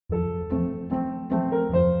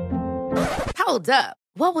Hold up.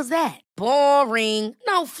 What was that? Boring.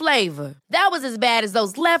 No flavor. That was as bad as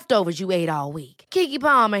those leftovers you ate all week. Keke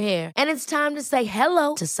Palmer here, and it's time to say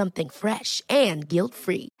hello to something fresh and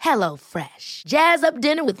guilt-free. Hello Fresh. Jazz up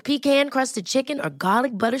dinner with pecan-crusted chicken or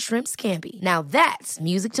garlic butter shrimp scampi. Now that's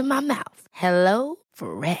music to my mouth. Hello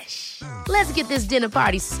Fresh. Let's get this dinner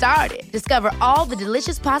party started. Discover all the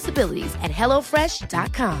delicious possibilities at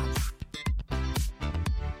hellofresh.com.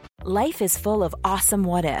 Life is full of awesome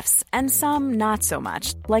what-ifs, and some not so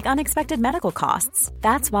much, like unexpected medical costs.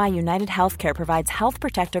 That's why United Healthcare provides Health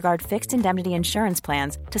Protector Guard fixed indemnity insurance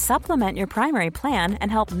plans to supplement your primary plan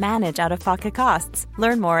and help manage out-of-pocket costs.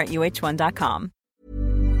 Learn more at uh1.com.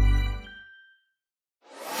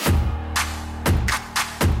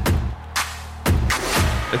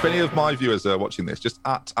 If any of my viewers are watching this, just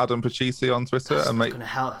at Adam Pacitti on Twitter. That's and not make. gonna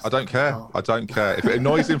help. I don't care. I don't care. If it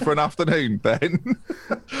annoys him for an afternoon, then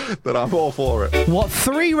I'm all for it. What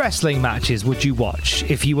 3 wrestling matches would you watch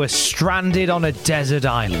if you were stranded on a desert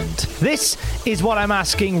island? This is what I'm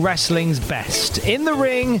asking wrestling's best. In the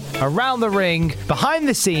ring, around the ring, behind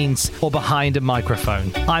the scenes, or behind a microphone.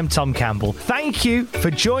 I'm Tom Campbell. Thank you for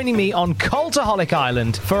joining me on Cultaholic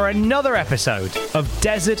Island for another episode of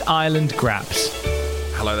Desert Island Graps.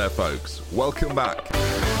 Hello there, folks. Welcome back.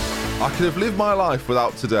 I could have lived my life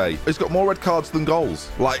without today. He's got more red cards than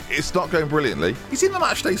goals. Like, it's not going brilliantly. He's in the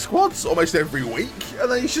matchday squads almost every week,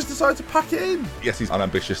 and then he's just decided to pack it in. Yes, he's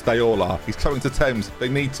unambitious. They all are. He's coming to Thames. They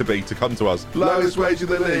need to be to come to us. Lowest wage in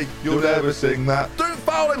the league. You'll never sing that. Don't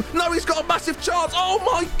foul him. No, he's got a massive chance. Oh,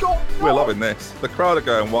 my God. We're loving this. The crowd are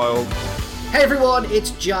going wild. Hey everyone,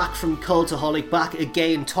 it's Jack from Cultaholic back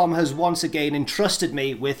again. Tom has once again entrusted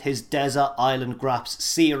me with his Desert Island Graps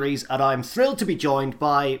series, and I'm thrilled to be joined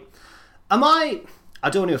by... I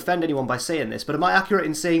don't want to offend anyone by saying this, but am I accurate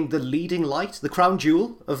in saying the leading light, the crown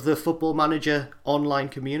jewel of the Football Manager online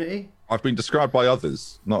community? I've been described by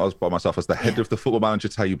others, not as by myself, as the head of the Football Manager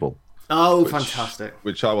table. Oh, fantastic!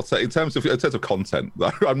 Which I will take in terms of content.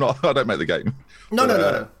 I don't make the game.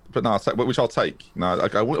 No. But no, which I'll take. No,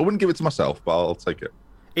 I wouldn't give it to myself, but I'll take it.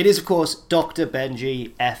 It is, of course, Dr.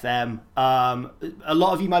 Benji FM. A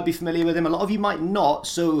lot of you might be familiar with him. A lot of you might not.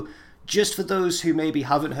 So, just for those who maybe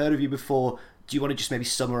haven't heard of you before, do you want to just maybe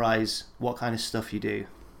summarise what kind of stuff you do?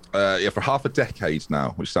 For half a decade now,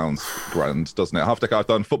 which sounds grand, doesn't it? Half a decade, I've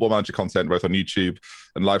done Football Manager content both on YouTube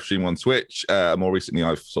and live stream on Twitch. More recently,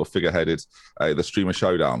 I've sort of figureheaded the Streamer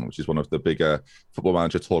Showdown, which is one of the bigger Football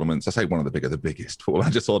Manager tournaments. I say one of the biggest Football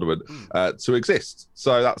Manager tournament to exist.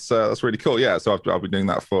 So that's really cool. Yeah, so I've been doing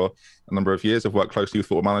that for a number of years. I've worked closely with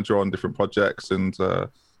Football Manager on different projects and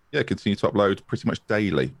continue to upload pretty much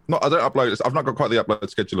daily. I don't upload. I've not got quite the upload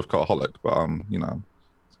schedule of Cultaholic, but I'm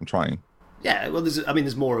trying. Yeah, well,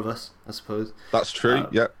 there's more of us, I suppose. That's true.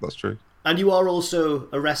 Yeah, that's true. And you are also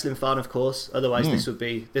a wrestling fan, of course. Otherwise, this would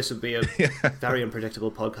be a very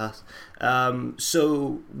unpredictable podcast.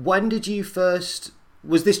 So, when did you first?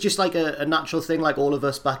 Was this just like a natural thing, like all of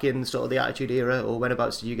us back in sort of the Attitude Era, or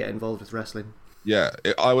whenabouts did you get involved with wrestling? Yeah,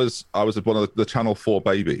 I was one of the Channel 4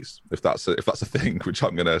 babies, if that's a thing, which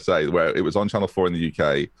I'm going to say, where it was on Channel 4 in the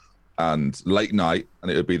UK and late night, and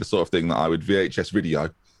it would be the sort of thing that I would VHS video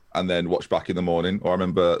and then watch back in the morning. Or I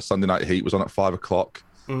remember Sunday Night Heat was on at 5:00,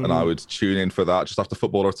 and I would tune in for that just after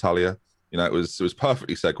Football Italia. You know, it was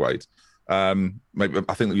perfectly segued. Maybe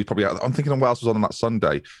I think that you probably. I'm thinking of what else was on that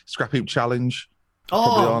Sunday. Scrap Heap Challenge.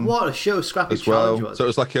 Oh, what a show! Scrap Heap Challenge was. So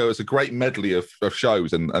it was a great medley of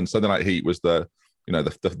shows, and Sunday Night Heat was the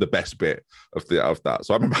best bit of that.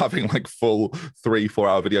 So I remember having like full 3-4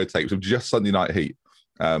 hour videotapes of just Sunday Night Heat.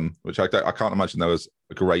 Which I can't imagine there was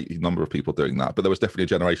a great number of people doing that, but there was definitely a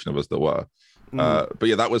generation of us that were. But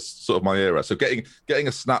yeah, that was sort of my era. So getting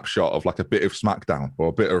a snapshot of like a bit of SmackDown or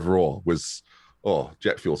a bit of Raw was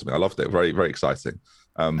jet fuel to me. I loved it. Very, very exciting.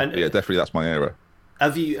 Definitely that's my era.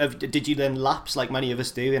 Did you then lapse like many of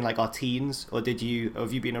us do in like our teens, or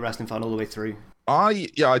have you been a wrestling fan all the way through? I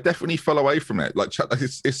definitely fell away from it. Like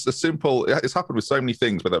it's a simple. It's happened with so many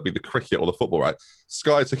things, whether it be the cricket or the football. Right,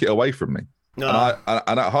 Sky took it away from me. No.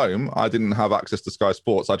 And at home, I didn't have access to Sky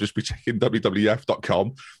Sports. I'd just be checking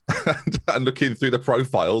WWF.com and looking through the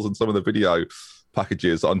profiles and some of the video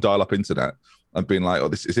packages on dial-up internet and being like,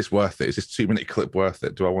 is this worth it? Is this 2-minute clip worth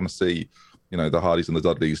it? Do I want to see, the Hardys and the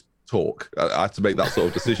Dudleys talk? I had to make that sort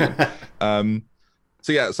of decision. I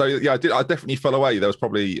definitely fell away. There was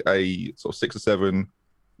probably a sort of 6 or 7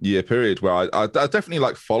 year period where I definitely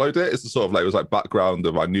like followed it. It's the sort of like, it was like background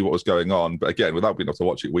of, I knew what was going on, but again, without being able to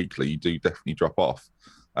watch it weekly, you do definitely drop off.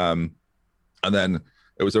 And then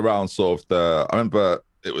it was around sort of I remember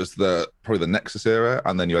it was probably the Nexus era,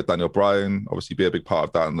 and then you had Daniel Bryan obviously be a big part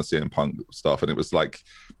of that and the CM Punk stuff, and it was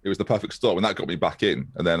the perfect storm, and that got me back in.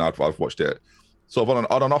 And then I've watched it sort of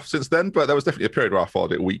on and off since then, but there was definitely a period where I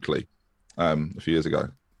followed it weekly a few years ago.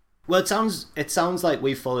 Well, it sounds like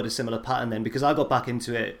we've followed a similar pattern then, because I got back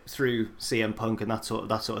into it through CM Punk and that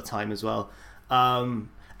sort of time as well.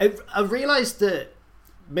 I realised that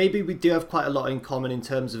maybe we do have quite a lot in common in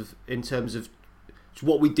terms of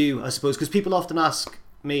what we do, I suppose, because people often ask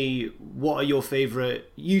me, what are your favourite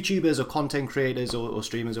YouTubers or content creators or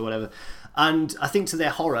streamers or whatever, and I think to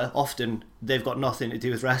their horror often they've got nothing to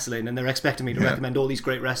do with wrestling and they're expecting me to recommend all these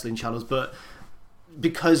great wrestling channels, but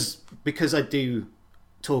because I do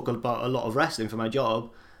talk about a lot of wrestling for my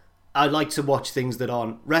job, I like to watch things that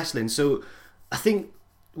aren't wrestling. So I think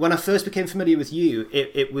when I first became familiar with you,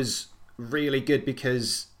 it was really good,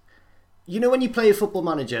 because when you play a Football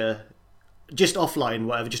Manager just offline,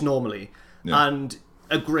 whatever, just normally, and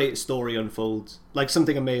a great story unfolds, like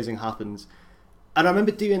something amazing happens. And I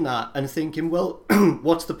remember doing that and thinking, well,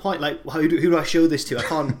 what's the point? Like, who do I show this to?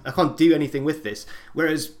 I can't do anything with this.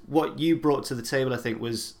 Whereas what you brought to the table, I think,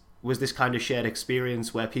 was this kind of shared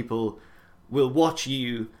experience where people will watch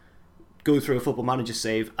you go through a Football Manager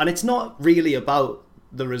save, and it's not really about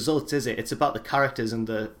the results, is it? It's about the characters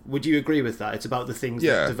and would you agree with that? It's about the things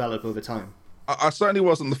that develop over time. I certainly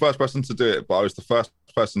wasn't the first person to do it, but I was the first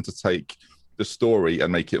person to take the story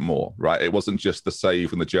and make it more, right? It wasn't just the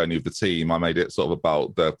save and the journey of the team. I made it sort of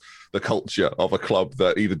about the culture of a club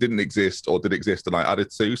that either didn't exist or did exist and I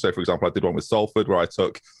added to. So, for example, I did one with Salford where I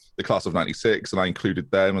took the class of 96 and I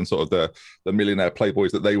included them and sort of the millionaire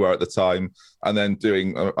playboys that they were at the time, and then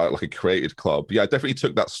doing like a created club. Yeah, I definitely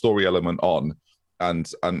took that story element on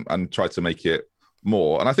and tried to make it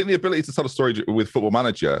more. And I think the ability to tell a story with Football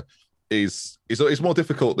Manager is more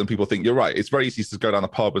difficult than people think. You're right. It's very easy to go down a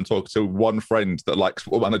pub and talk to one friend that likes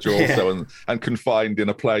Football Manager also and confide in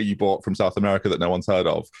a player you bought from South America that no one's heard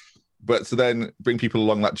of. But to then bring people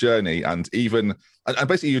along that journey and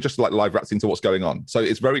basically you're just like live reacting to what's going on. So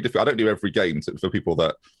it's very difficult. I don't do every game for people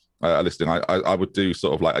that are listening. I would do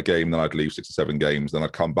sort of like a game, then I'd leave 6 or 7 games, then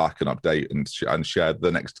I'd come back and update and share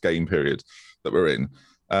the next game period that we're in.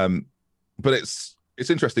 But it's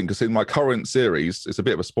interesting because in my current series, it's a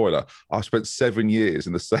bit of a spoiler, I've spent 7 years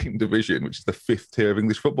in the same division, which is the 5th tier of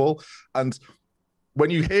English football. And when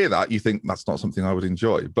you hear that, you think that's not something I would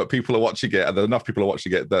enjoy. But people are watching it, and there are enough people are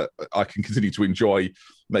watching it that I can continue to enjoy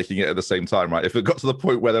making it at the same time, right? If it got to the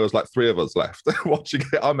point where there was like 3 of us left watching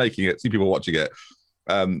it, I'm making it, 2 people watching it,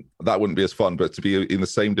 that wouldn't be as fun. But to be in the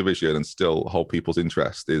same division and still hold people's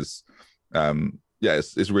interest is...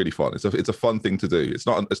 it's really fun. It's a fun thing to do. It's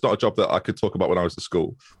not a job that I could talk about when I was at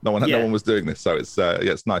school. No one was doing this, so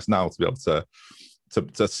it's nice now to be able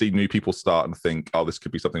to see new people start and think, oh, this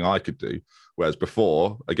could be something I could do. Whereas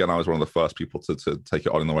before, again, I was one of the first people to take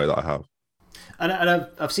it on in the way that I have. And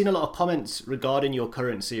I've seen a lot of comments regarding your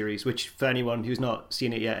current series, which for anyone who's not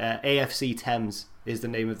seen it yet, AFC Thames is the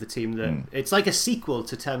name of the team. That it's like a sequel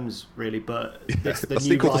to Thames, really, but it's the a new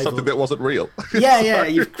sequel rival. to something that wasn't real.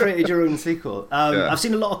 You've created your own sequel. I've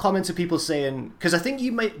seen a lot of comments of people saying, because I think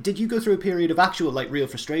did you go through a period of actual like real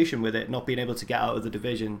frustration with it, not being able to get out of the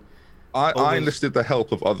division? I enlisted the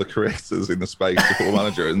help of other creators in the space to Football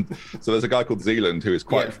Manager, and so there's a guy called Zealand who is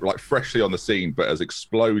quite like freshly on the scene, but has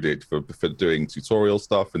exploded for doing tutorial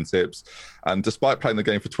stuff and tips. And despite playing the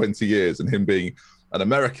game for 20 years and him being an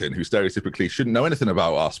American who stereotypically shouldn't know anything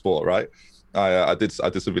about our sport, right? I did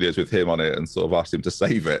some videos with him on it and sort of asked him to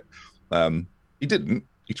save it. He didn't.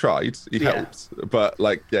 He tried. He helped, but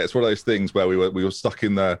it's one of those things where we were stuck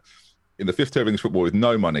in the 5th tier of English football with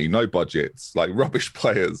no money, no budgets, like rubbish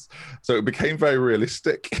players. So it became very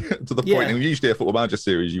realistic to the point. And usually a Football Manager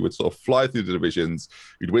series, you would sort of fly through the divisions,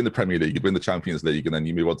 you'd win the Premier League, you'd win the Champions League, and then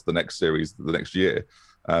you move on to the next series the next year.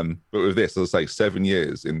 But with this, as I say, 7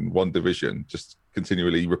 years in one division, just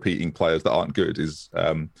continually repeating players that aren't good is,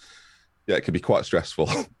 it can be quite stressful.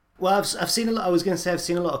 Well, I've seen a lot. I was going to say I've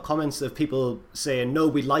seen a lot of comments of people saying, "No,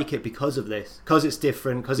 we like it because of this, because it's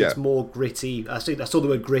different, because it's more gritty." I saw the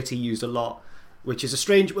word "gritty" used a lot, which is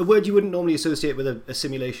a word you wouldn't normally associate with a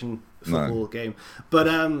simulation football game. But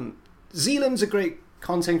Zealand's a great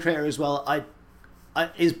content creator as well.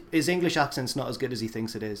 His English accent's not as good as he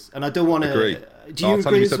thinks it is, and I don't want to. Agree. Do you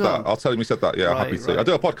agree as well? I'll tell him he said that. Yeah, I'm happy to. Right. I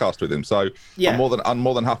do a podcast with him, so I'm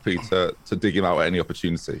more than happy to dig him out at any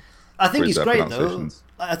opportunity. I think he's great though.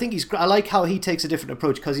 I think he's. I like how he takes a different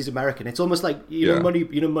approach because he's American. It's almost like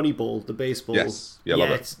Moneyball, the baseball. Yes,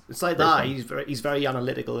 love it. It's like that. He's very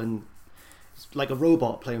analytical, and like a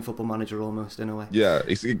robot playing Football Manager almost in a way. Yeah,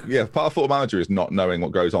 part of Football Manager is not knowing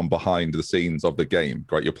what goes on behind the scenes of the game.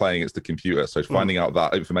 Right, you're playing against the computer, so finding out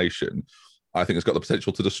that information, I think it's got the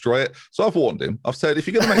potential to destroy it. So I've warned him. I've said, if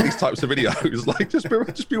you're going to make these types of videos, like just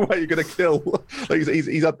be aware you're going to kill. Like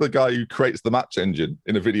he's had the guy who creates the match engine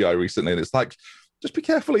in a video recently, and it's like, just be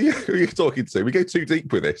careful of who you're talking to. We go too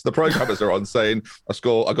deep with this. The programmers are on saying a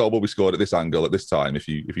goal will be scored at this angle at this time if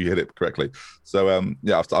you hit it correctly. So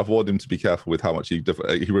I've warned him to be careful with how much he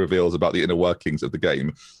reveals about the inner workings of the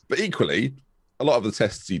game. But equally, a lot of the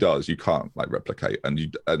tests he does, you can't like replicate, and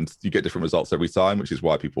you get different results every time, which is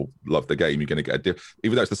why people love the game. You're going to get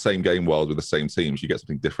even though it's the same game world with the same teams, you get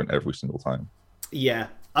something different every single time. Yeah,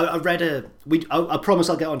 I read I promise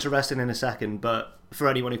I'll get onto wrestling in a second, but for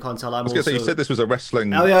anyone who can't tell, I was going to say, you said this was a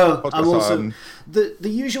wrestling. Oh yeah, I'm also the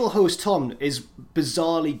usual host. Tom is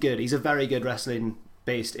bizarrely good. He's a very good wrestling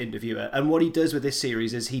based interviewer, and what he does with this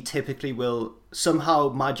series is he typically will somehow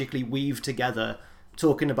magically weave together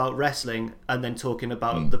talking about wrestling and then talking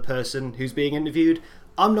about the person who's being interviewed.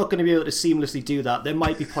 I'm not going to be able to seamlessly do that. There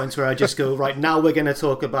might be points where I just go, right, now we're going to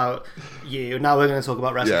talk about you, now we're going to talk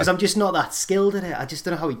about wrestling, because I'm just not that skilled at it. I just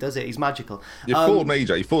don't know how he does it. He's magical. You fooled me,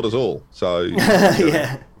 Jay. You fooled us all. So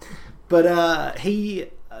yeah. But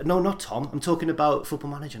no, not Tom. I'm talking about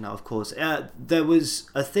Football Manager now, of course. There was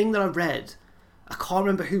a thing that I read. I can't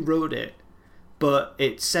remember who wrote it, but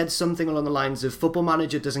it said something along the lines of Football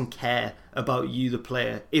Manager doesn't care about you, the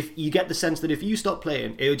player. If you get the sense that if you stop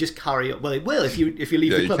playing, it'll just carry on. Well, it will if you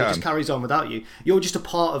leave the club. It just carries on without you. You're just a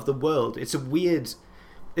part of the world. It's a weird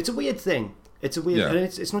thing. It's a weird, and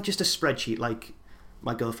it's not just a spreadsheet like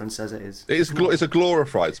my girlfriend says it is. It's a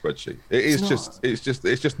glorified spreadsheet.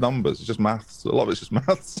 It's just numbers. It's just maths. A lot of it's just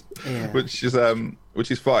maths,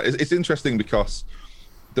 which is fine. It's interesting because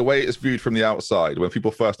the way it's viewed from the outside, when people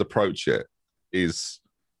first approach it, is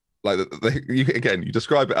like you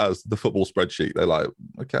describe it as the football spreadsheet. They're like,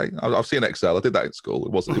 okay, I've seen Excel. I did that in school.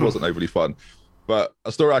 It wasn't overly fun, but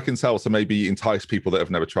a story I can tell to maybe entice people that have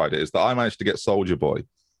never tried it is that I managed to get Soldier Boy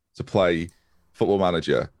to play Football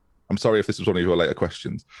Manager. I'm sorry if this was one of your later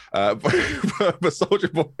questions, but Soldier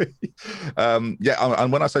Boy, and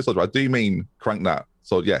when I say Soldier Boy, I do mean Crank Nat.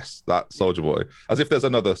 So yes, that Soldier Boy, as if there's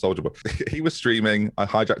another Soldier Boy. He was streaming. I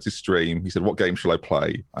hijacked his stream. He said, "What game shall I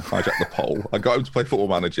play?" I hijacked the poll. I got him to play Football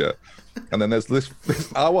Manager, and then there's this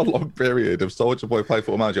hour-long period of Soldier Boy play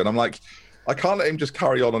Football Manager, and I'm like, I can't let him just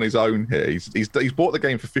carry on his own here. He's bought the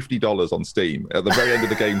game for $50 on Steam at the very end of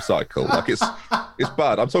the game cycle. Like it's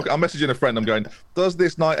bad. I'm messaging a friend. I'm going, does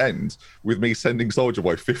this night end with me sending Soldier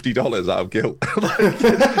Boy $50 out of guilt? Like,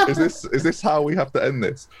 is this how we have to end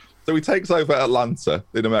this? So he takes over Atlanta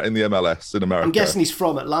in the MLS in America. I'm guessing he's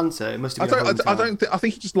from Atlanta. It must have been. I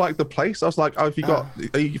think he just liked the place. I was like, "Oh,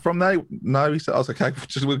 are you from there?" No, he said. I was like, "Okay,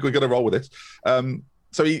 we're going to roll with this."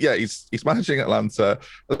 So he's managing Atlanta.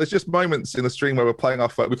 There's just moments in the stream where we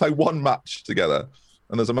play one match together,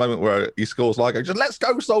 and there's a moment where he scores like, just let's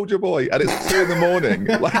go Soldier Boy, and it's 2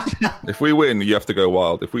 a.m. Like, if we win, you have to go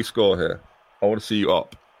wild. If we score here, I want to see you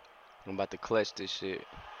up. I'm about to clutch this shit.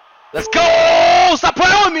 Let's go! Stop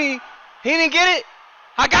playing with me! He didn't get it.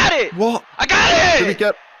 I got it. What? I got it. Did he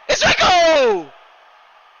get? It's Rico.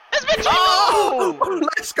 It's Rico. Oh,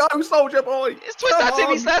 let's go, Soldier Boy. It's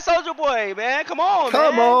Twitch.tv/ Soldier Boy, man. Come on,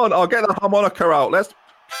 man. Come on. I'll get the harmonica out.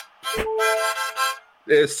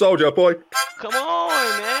 It's Soldier Boy. Come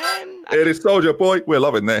on, man. It is Soldier Boy. We're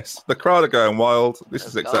loving this. The crowd are going wild. This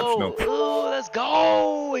is exceptional. Ooh, let's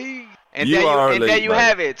go. And you there you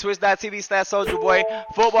have it. Twitch.tv/ Soldier Boy.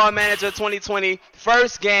 Football Manager 2020.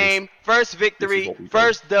 First game, first victory,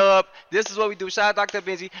 first dub. This is what we do. Shout out Dr.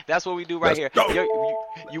 Benji. That's what we do right here.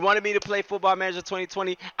 You wanted me to play Football Manager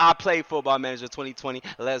 2020. I played Football Manager 2020.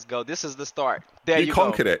 Let's go. This is the start. There you go. You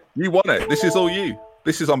conquered it. You won it. This is all you.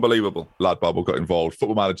 This is unbelievable. Lad Bubble got involved.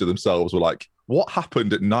 Football Manager themselves were like, what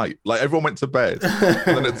happened at night? Like, everyone went to bed.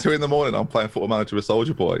 And then at 2 a.m, I'm playing Football Manager with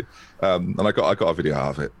Soldier Boy. And I got a video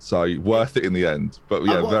out of it. So worth it in the end. But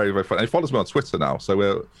yeah, very, very fun. And he follows me on Twitter now. So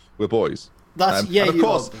we're boys. And of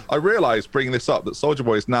course, I realised bringing this up that Soldier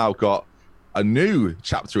Boy has now got a new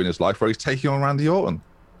chapter in his life where he's taking on Randy Orton.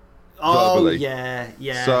 Verbally.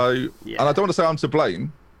 Yeah. So, and I don't want to say I'm to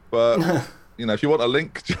blame, but, if you want a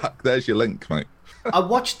link, Jack, there's your link, mate. I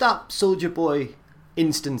watched that Soldier Boy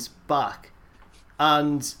instance back,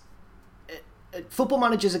 and Football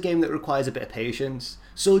Manager is a game that requires a bit of patience.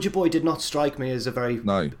 Soldier Boy did not strike me as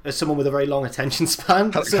as someone with a very long attention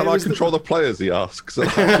span. Can I control the players? He asks.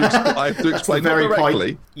 I have to explain that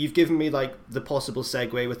directly. You've given me like the possible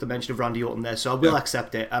segue with the mention of Randy Orton there, so I will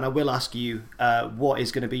accept it, and I will ask you what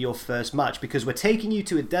is going to be your first match, because we're taking you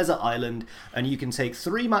to a desert island, and you can take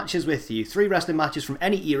 3 matches with you, 3 wrestling matches from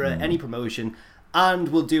any era, any promotion, and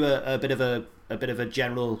we'll do a bit of a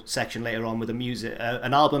general section later on with a music,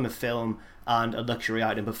 an album, a film, and a luxury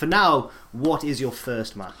item. But for now, what is your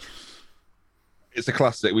first match? It's a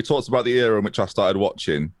classic. We talked about the era in which I started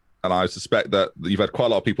watching, and I suspect that you've had quite a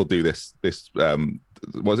lot of people do this.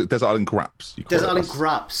 Was it Desert Island Graps? Desert Island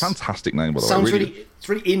Graps. Fantastic name, by the way. Sounds it's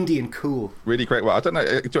really Indian cool. Really great. Well, I don't know.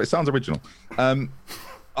 It sounds original.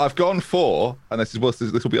 I've gone for, and this will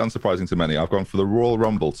be unsurprising to many, I've gone for the Royal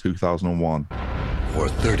Rumble 2001. For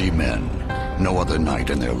 30 men, no other night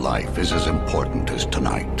in their life is as important as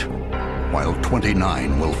tonight. While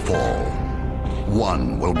 29 will fall,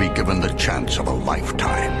 one will be given the chance of a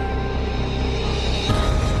lifetime.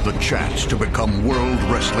 The chance to become World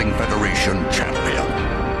Wrestling Federation champion.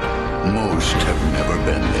 Most have never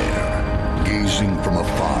been there, gazing from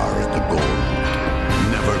afar at the gold,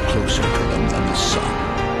 never closer to them than the sun,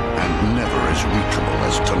 and never as reachable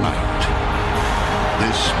as tonight.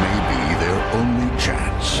 This may be their only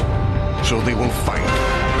chance, so they will fight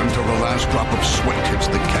until the last drop of sweat hits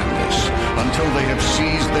the canvas, until they have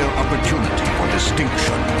seized their opportunity for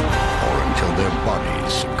distinction, or until their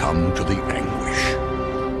bodies succumb to the anguish.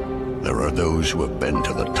 There are those who have been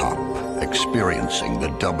to the top, experiencing the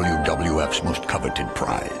WWF's most coveted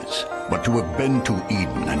prize. But to have been to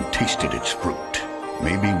Eden and tasted its fruit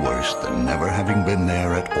may be worse than never having been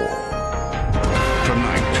there at all.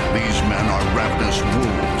 Tonight, these men are ravenous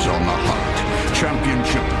wolves on the hunt,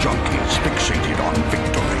 championship junkies fixated on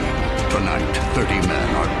victory. Tonight, 30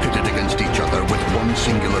 men are pitted against each other with one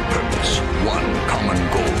singular purpose, one common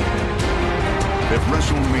goal. If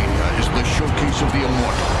WrestleMania is the showcase of the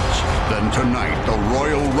immortals, then tonight the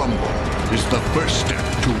Royal Rumble is the first step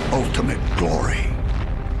to ultimate glory.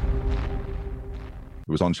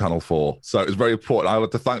 It was on Channel 4, so it was very important. I would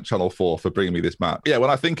like to thank Channel 4 for bringing me this match. Yeah, when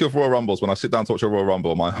I think of Royal Rumbles, when I sit down to watch a Royal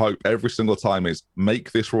Rumble, my hope every single time is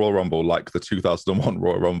make this Royal Rumble like the 2001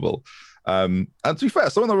 Royal Rumble. And to be fair,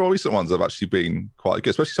 some of the more recent ones have actually been quite good,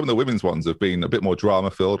 especially some of the women's ones have been a bit more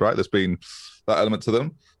drama-filled, right? There's been that element to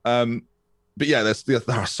them. But yeah, there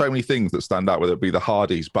are so many things that stand out, whether it be the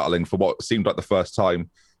Hardys battling for what seemed like the first time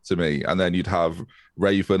to me, and then you'd have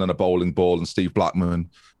Raven and a bowling ball, and Steve Blackman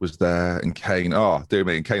was there, and Kane. Oh, dear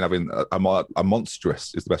me, and Kane having a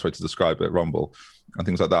monstrous is the best way to describe it, Rumble, and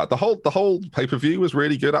things like that. The whole pay-per-view was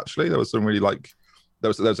really good. Actually, there was some really there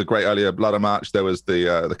was a great earlier ladder match. There was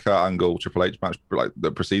the Kurt Angle Triple H match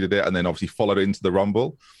that preceded it, and then obviously followed into the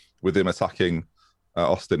Rumble with him attacking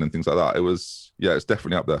Austin and things like that. It's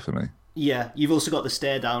definitely up there for me. Yeah, you've also got the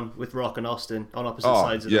stare down with Rock and Austin on opposite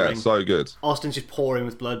sides of the ring. Yeah, so good. Austin's just pouring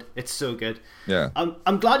with blood. It's so good. Yeah.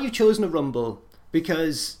 I'm glad you've chosen a Rumble,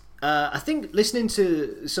 because I think listening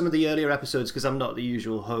to some of the earlier episodes, because I'm not the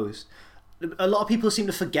usual host, a lot of people seem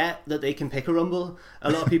to forget that they can pick a Rumble.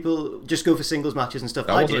 A lot of people just go for singles matches and stuff.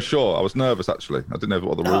 I wasn't sure. I was nervous, actually. I didn't know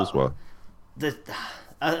what the rules were.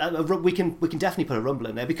 We can definitely put a Rumble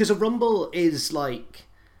in there, because a Rumble is like...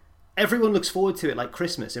 Everyone looks forward to it like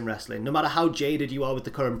Christmas in wrestling, no matter how jaded you are with the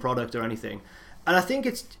current product or anything. And I think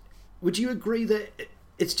would you agree that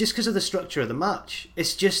it's just because of the structure of the match?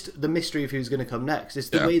 It's just the mystery of who's going to come next. It's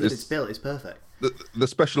the way that it's built is perfect. The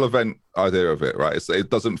special event idea of it, right? It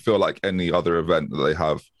doesn't feel like any other event that they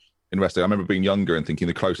have in wrestling. I remember being younger and thinking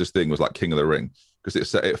the closest thing was like King of the Ring,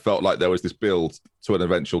 because it felt like there was this build to an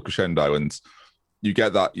eventual crescendo, and you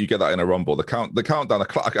get that in a Rumble. The countdown,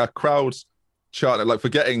 a crowd chart, like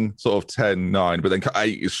forgetting sort of 10, 9, but then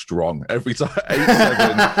 8 is strong every time. 8,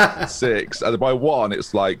 7, 6, and by 1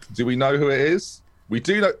 it's like, do we know who it is? We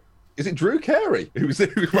do know. Is it Drew Carey? Is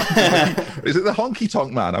it the Honky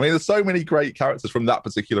Tonk Man? I mean, there's so many great characters from that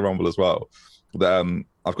particular Rumble as well that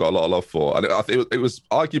I've got a lot of love for. And I think it was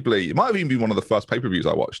arguably, it might have even been one of the first pay-per-views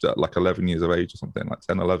I watched at like 11 years of age or something, like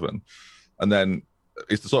 10, 11. And then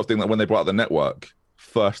it's the sort of thing that when they brought out the network,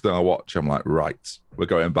 first thing I watch, I'm like, right, we're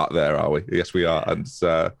going back there, are we? Yes, we are. And it's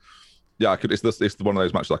one of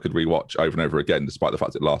those matches I could rewatch over and over again, despite the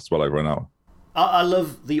fact it lasts well over an hour. I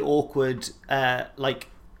love the awkward,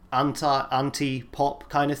 anti-pop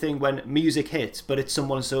kind of thing when music hits, but it's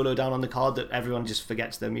someone solo down on the card that everyone just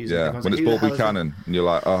forgets their music. Yeah, when it's Bull Buchanan, and you're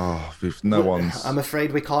like, one's... I'm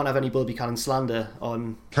afraid we can't have any Bull Buchanan slander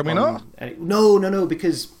on... Can we not? No,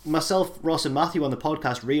 because myself, Ross and Matthew on the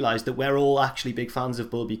podcast realised that we're all actually big fans of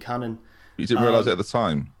Bull Buchanan. You didn't realise it at the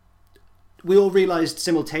time? we all realised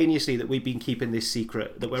simultaneously that we've been keeping this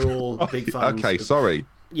secret, that we're all big fans. Okay, sorry.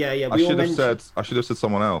 Yeah. I should have said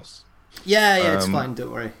someone else. Yeah, it's fine.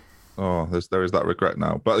 Don't worry. Oh, there is that regret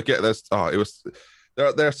now. But again,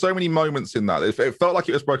 there are so many moments in that. It felt like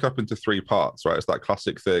it was broke up into 3 parts, right? It's that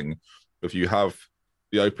classic thing if you have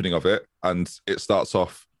the opening of it and it starts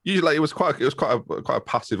off. Usually, it was quite a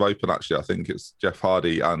passive open. Actually, I think it's Jeff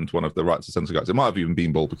Hardy and one of the Right to Censor guys. It might have even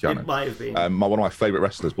been Bull Buchanan. It might have been one of my favourite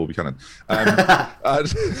wrestlers, Bull Buchanan. And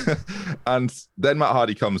then Matt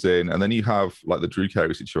Hardy comes in, and then you have like the Drew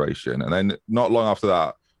Carey situation, and then not long after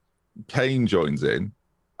that, Kane joins in,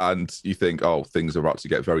 and you think, oh, things are about to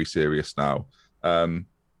get very serious now. I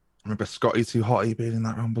remember Scotty 2 Hotty being in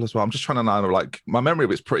that Rumble as well. I'm just trying to know, like, my memory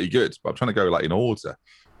of it's pretty good, but I'm trying to go like in order.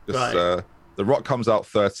 Right. The Rock comes out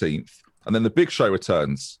 13th, and then the Big Show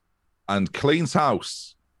returns and cleans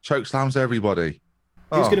house, chokeslams everybody.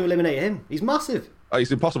 Who's going to eliminate him? He's massive.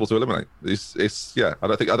 He's impossible to eliminate. It's I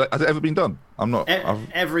don't think has it ever been done. I'm not.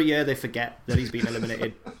 Every year they forget that he's been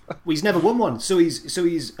eliminated. He's never won one. So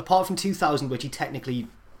he's apart from 2000, which he technically,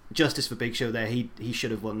 justice for Big Show there, he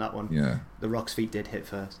should have won that one. Yeah. The Rock's feet did hit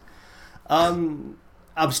first. I'm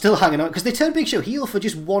still hanging on because they turned Big Show heel for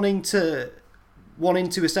just wanting to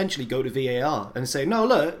essentially go to VAR and say, no,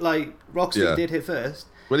 look, like Rock's feet did hit first.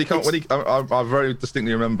 I very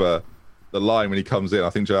distinctly remember the line when he comes in. I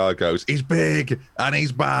think JR goes, "He's big and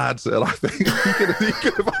he's bad," and I think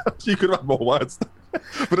you could have had more words,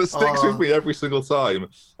 but it sticks with me every single time.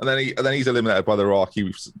 And then he's eliminated by the Rock. He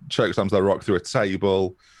chokeslams the Rock through a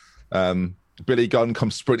table. Billy Gunn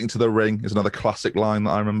comes sprinting to the ring is another classic line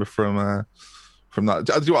that I remember from that.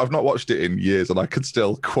 I've not watched it in years, and I could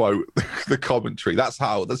still quote the commentary. This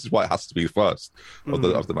is why it has to be first of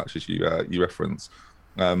the matches you reference.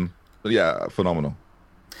 But yeah, phenomenal.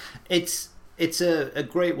 It's a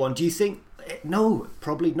great one. Do you think? No,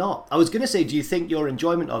 probably not. I was going to say, do you think your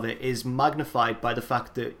enjoyment of it is magnified by the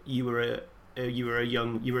fact that you were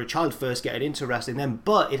a child first getting into wrestling then,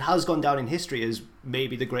 but it has gone down in history as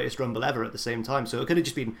maybe the greatest Rumble ever at the same time. So it could have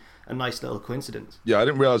just been a nice little coincidence. Yeah, I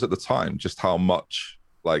didn't realize at the time just how much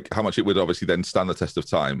it would obviously then stand the test of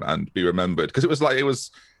time and be remembered, because it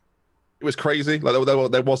was crazy.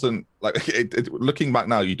 Like there wasn't like looking back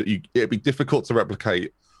now, it'd be difficult to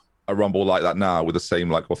replicate a Rumble like that now with the same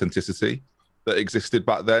like authenticity that existed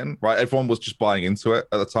back then, right? Everyone was just buying into it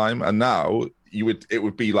at the time, and now it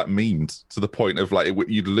would be like memed to the point of like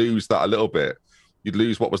you'd lose that a little bit. You'd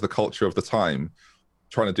lose what was the culture of the time.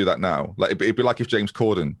 Trying to do that now, like it'd be like if James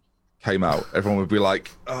Corden came out, everyone would be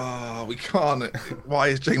like, "Oh, we can't. Why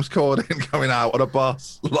is James Corden coming out on a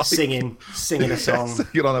bus, like, singing a song,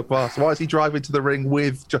 singing on a bus? Why is he driving to the ring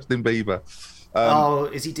with Justin Bieber?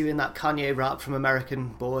 Is he doing that Kanye rap from American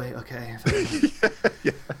Boy? Okay.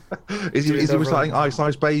 Yeah. Is he reciting Ice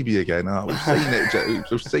Ice Baby again? Oh, we've seen it.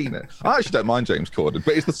 We've seen it. I actually don't mind James Corden,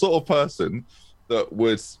 but he's the sort of person that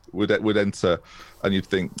would enter, and you'd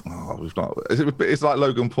think, oh, we've not. It's like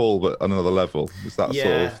Logan Paul, but another level. It's that sort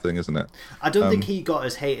of thing, isn't it? I don't think he got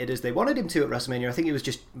as hated as they wanted him to at WrestleMania. I think it was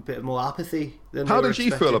just a bit more apathy than. How did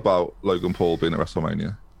you feel about Logan Paul being at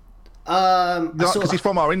WrestleMania? Because he's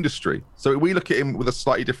from our industry, so we look at him with a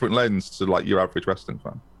slightly different lens to like your average wrestling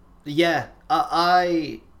fan. Yeah,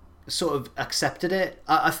 I sort of accepted it.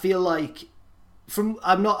 I feel like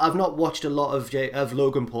I've not watched a lot of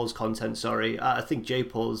Logan Paul's content. Sorry, I think Jay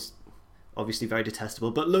Paul's obviously very detestable,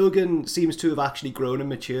 but Logan seems to have actually grown and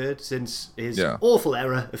matured since his awful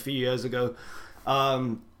era a few years ago.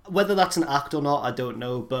 Whether that's an act or not, I don't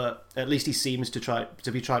know, but at least he seems to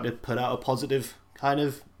be trying to put out a positive kind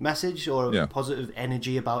of message or positive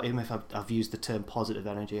energy about him. If I've used the term positive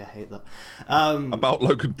energy, I hate that. About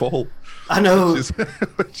Logan Paul. I know.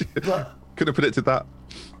 But could have predicted that.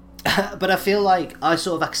 But I feel like I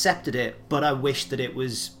sort of accepted it, but I wish that it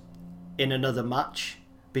was in another match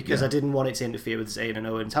because I didn't want it to interfere with Zayn and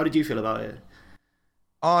Owens. How did you feel about it?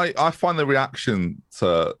 I find the reaction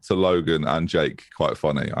to Logan and Jake quite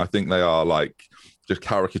funny. I think they are like just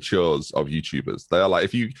caricatures of YouTubers. They are like,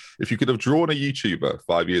 if you could have drawn a YouTuber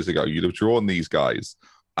 5 years ago, you'd have drawn these guys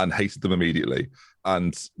and hated them immediately.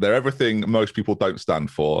 And they're everything most people don't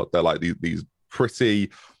stand for. They're like these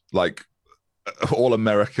pretty like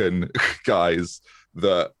all-American guys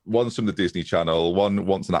that one's from the Disney Channel, one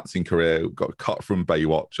wants an acting career, got cut from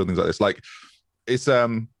Baywatch or things like this. Like it's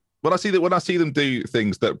when I see them do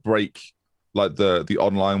things that break like the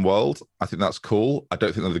online world, I think that's cool. I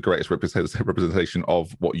don't think they're the greatest representation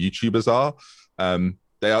of what YouTubers are.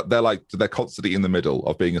 They're constantly in the middle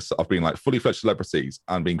of being like fully fledged celebrities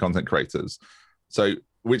and being content creators. So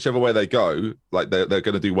whichever way they go, like they're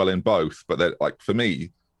going to do well in both. But they're like, for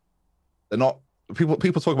me, they're not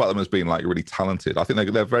people talk about them as being like really talented. I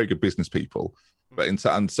think they're very good business people. But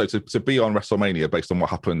and so to be on WrestleMania based on what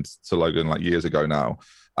happened to Logan like years ago now,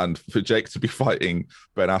 and for Jake to be fighting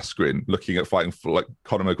Ben Askren, looking at fighting for like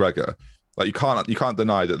Conor McGregor, like you can't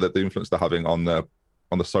deny that the influence they're having on the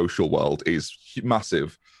social world is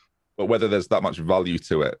massive. But whether there's that much value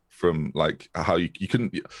to it from like how you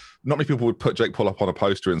couldn't, not many people would put Jake Paul up on a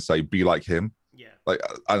poster and say, be like him. Yeah. Like,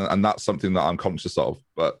 and that's something that I'm conscious of.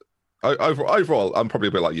 But overall, I'm probably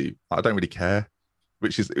a bit like you. I don't really care,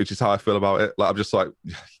 which is how I feel about it. Like, I'm just like,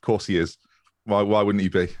 yeah, of course he is. Why wouldn't he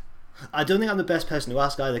be? I don't think I'm the best person to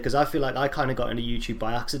ask either, because I feel like I kind of got into YouTube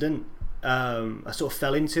by accident. I sort of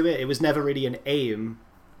fell into it. It was never really an aim.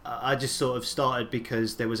 I just sort of started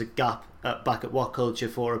because there was a gap back at What Culture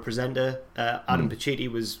for a presenter. Adam Pacitti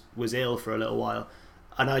was ill for a little while,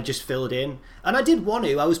 and I just filled in. And I did want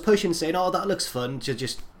to. I was pushing, saying, "Oh, that looks fun to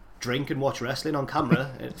just drink and watch wrestling on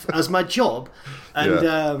camera as my job,"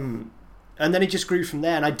 and then it just grew from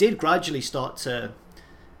there. And I did gradually start to,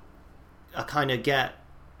 kind of get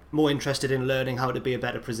more interested in learning how to be a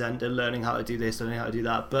better presenter, learning how to do this, learning how to do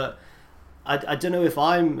that, but. I don't know if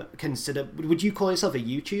I'm considered. Would you call yourself a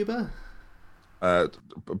YouTuber?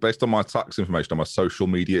 Based on my tax information, I'm a social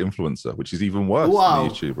media influencer, which is even worse than a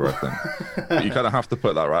YouTuber, I think. But you kind of have to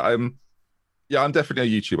put that right. I'm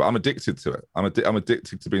definitely a YouTuber. I'm addicted to it. I'm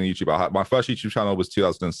addicted to being a YouTuber. My first YouTube channel was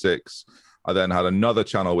 2006. I then had another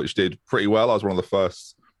channel which did pretty well. I was one of the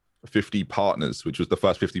first 50 partners, which was the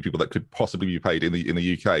first 50 people that could possibly be paid in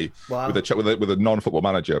the UK. Wow. with a non-football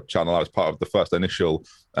manager channel. I was part of the first initial,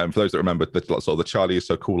 for those that remember, the sort of the Charlie is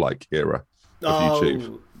so cool like era of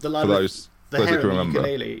YouTube. For those that can remember,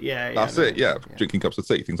 that's it. Drinking cups of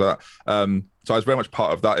tea, things like that. So I was very much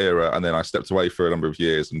part of that era, and then I stepped away for a number of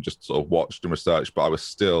years and just sort of watched and researched. But I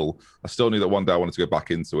still knew that one day I wanted to go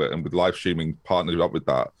back into it, and with live streaming partnered up with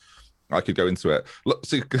that, I could go into it. Look,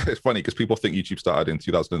 see, it's funny because people think YouTube started in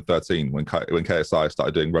 2013 when KSI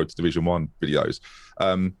started doing Road to Division 1 videos.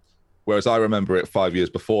 Whereas I remember it 5 years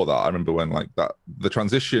before that. I remember when the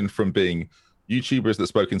transition from being YouTubers that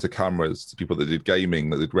spoke into cameras to people that did gaming,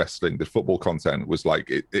 that did wrestling, did football content was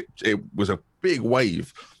like, it was a big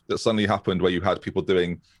wave that suddenly happened where you had people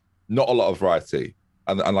doing not a lot of variety.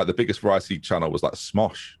 And like the biggest variety channel was like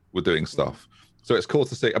Smosh were doing stuff. So it's cool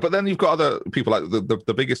to see. But then you've got other people, like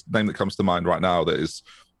the biggest name that comes to mind right now that is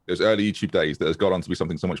those early YouTube days that has gone on to be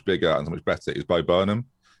something so much bigger and so much better is Bo Burnham,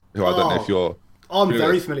 who I don't know if you're... I'm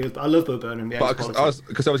very familiar with. I love Bo Burnham. Yeah,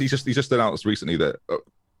 because he's just announced recently that,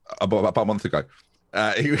 about a month ago,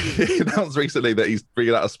 he announced recently that he's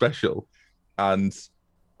bringing out a special. And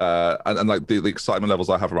like the excitement levels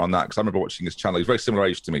I have around that, because I remember watching his channel. He's very similar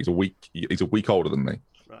age to me. He's a week older than me.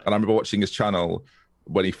 Right. And I remember watching his channel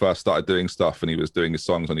when he first started doing stuff and he was doing his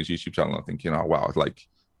songs on his YouTube channel. I'm thinking, oh wow, like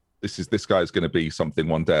this guy's going to be something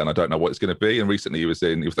one day, and I don't know what it's going to be. And recently I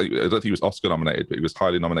don't think he was Oscar nominated, but he was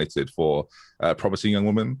highly nominated for Promising Young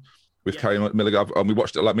Woman with Carey Mulligan. And we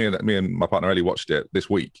watched it, like me and my partner Ellie watched it this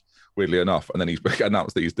week, weirdly enough. And then he's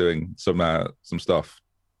announced that he's doing some stuff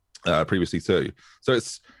previously too. So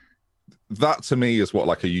that to me is what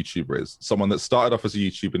like a YouTuber is. Someone that started off as a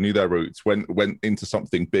YouTuber, knew their roots, went into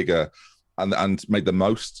something bigger, and made the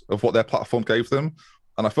most of what their platform gave them.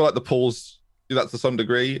 And I feel like the Pauls do that to some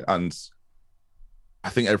degree. And I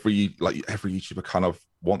think every YouTuber kind of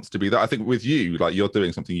wants to be that. I think with you, like you're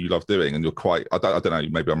doing something you love doing, and you're quite, I don't know,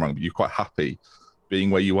 maybe I'm wrong, but you're quite happy being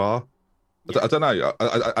where you are. Yeah. I don't know.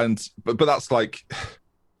 But that's like,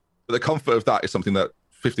 the comfort of that is something that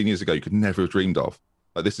 15 years ago you could never have dreamed of.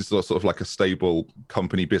 Like this is sort of like a stable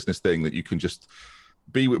company business thing that you can just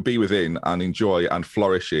be within and enjoy and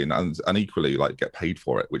flourish in, and equally like get paid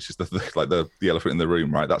for it, which is the elephant in the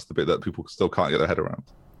room, right? That's the bit that people still can't get their head around.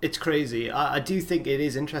 It's crazy. I do think it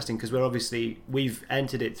is interesting because we've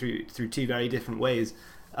entered it through two very different ways.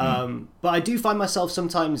 But I do find myself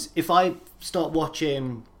sometimes, if I start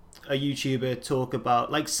watching a YouTuber talk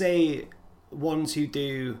about, like, say, ones who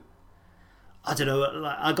do, I don't know,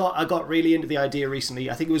 I got really into the idea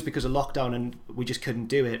recently, I think it was because of lockdown and we just couldn't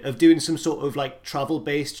do it, of doing some sort of like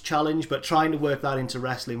travel-based challenge, but trying to work that into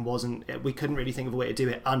wrestling we couldn't really think of a way to do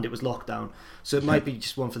it, and it was lockdown. So it might be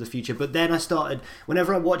just one for the future. But then I started,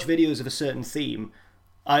 whenever I watch videos of a certain theme,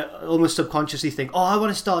 I almost subconsciously think, oh, I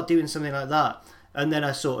want to start doing something like that. And then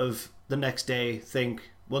I sort of, the next day,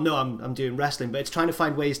 think, well, no, I'm doing wrestling. But it's trying to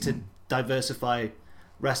find ways to diversify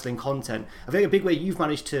wrestling content. I think a big way you've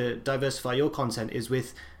managed to diversify your content is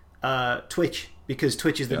with Twitch, because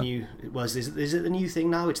Twitch is the new, is it the new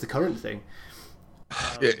thing now? It's the current thing.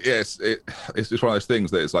 It's one of those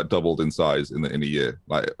things that it's like doubled in size in a year.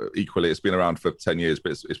 Like equally, it's been around for 10 years,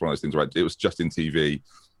 but it's one of those things, right? It was just in TV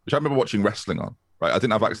which I remember watching wrestling on. Right, I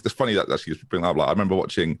didn't have access. It's funny that actually you bring that up. Like, I remember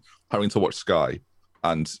having to watch Sky,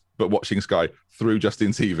 but watching Sky through Justin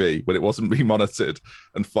TV when it wasn't being monitored,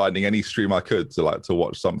 and finding any stream I could to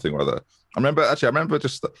watch something or other. I remember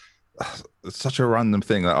just such a random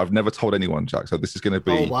thing that I've never told anyone, Jack. So this is going to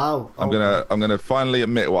be. Oh wow! I'm gonna finally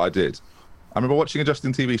admit what I did. I remember watching a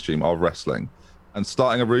Justin TV stream of wrestling, and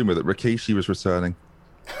starting a rumor that Rikishi was returning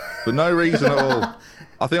for no reason at all.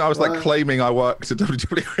 I think I was claiming I worked at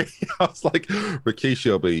WWE. I was like,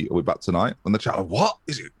 Rikishi will be back tonight. And the chat, what?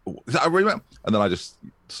 Is that a rumor? And then I just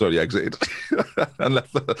slowly exited and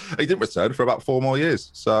left. He didn't return for about 4 more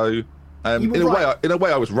years. So in a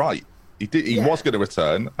way, I was right. He was going to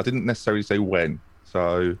return. I didn't necessarily say when.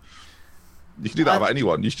 So you can do that about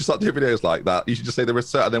anyone. You should just start doing videos like that. You should just say the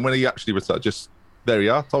return. And then when he actually returned, just, there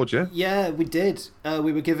you are, told you. Yeah, we did.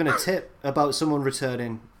 We were given a tip about someone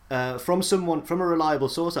returning. From a reliable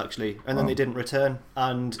source, actually, and then they didn't return.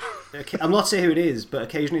 And I'm not saying who it is, but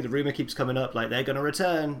occasionally the rumor keeps coming up, like they're going to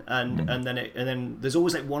return, and then there's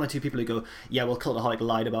always like 1 or 2 people who go, "Yeah, well, Cultaholic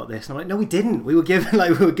lied about this," and I'm like, "No, we didn't. We were given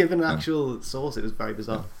an actual source." It was very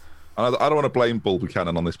bizarre. I don't want to blame Bull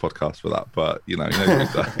Buchanan on this podcast for that, but he knows what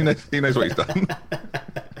he's done. He knows what he's done.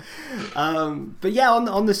 But yeah,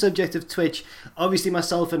 on the subject of Twitch, obviously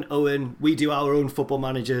myself and Owen, we do our own Football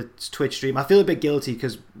Manager Twitch stream. I feel a bit guilty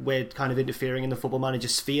because we're kind of interfering in the Football Manager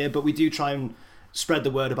sphere, but we do try and spread the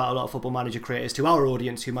word about a lot of Football Manager creators to our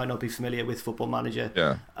audience who might not be familiar with Football Manager.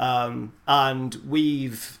 Yeah. And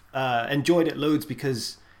we've enjoyed it loads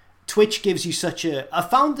because Twitch gives you I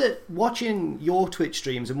found that watching your Twitch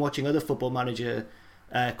streams and watching other Football Manager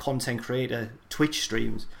content creator Twitch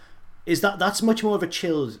streams, that's much more of a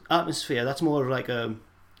chilled atmosphere. That's more of like a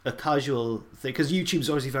casual thing, because YouTube's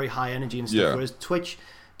obviously very high energy and stuff, whereas Twitch,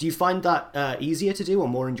 do you find that easier to do or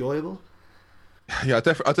more enjoyable? Yeah, I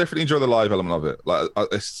definitely enjoy the live element of it. Like,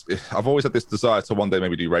 I've always had this desire to one day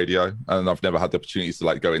maybe do radio, and I've never had the opportunity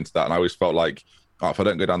to go into that. And I always felt like, if I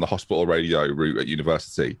don't go down the hospital radio route at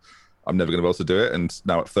university, I'm never going to be able to do it. And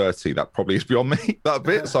now at 30, that probably is beyond me that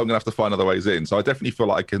bit. So I'm going to have to find other ways in. So I definitely feel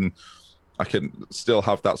like I can still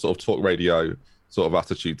have that sort of talk radio sort of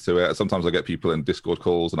attitude to it. Sometimes I get people in Discord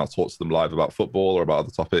calls and I'll talk to them live about football or about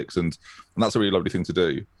other topics, and that's a really lovely thing to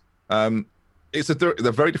do.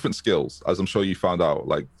 They're very different skills, as I'm sure you found out.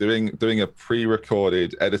 Like doing a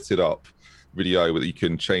pre-recorded, edited up video that you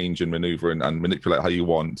can change and maneuver and manipulate how you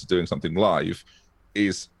want, to doing something live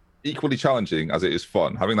is equally challenging as it is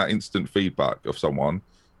fun. Having that instant feedback of someone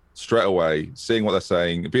straight away, seeing what they're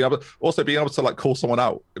saying, being able to call someone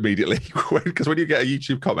out immediately, because when you get a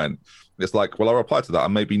YouTube comment, it's like, well, I'll reply to that,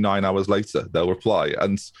 and maybe 9 hours later they'll reply.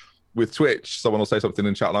 And with Twitch, someone will say something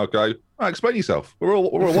in chat and I'll go, explain yourself, we're all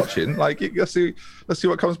watching, let's see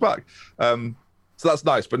what comes back. So that's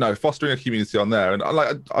nice. But no, fostering a community on there, and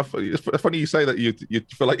it's funny you say that you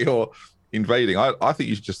feel like you're invading. I think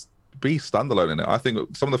you should just be standalone in it. I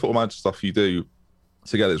think some of the Football Manager stuff you do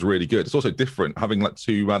together is really good. It's also different having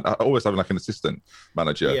always having an assistant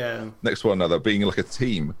manager next to one another, being like a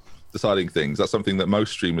team deciding things. That's something that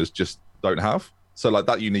most streamers just don't have. So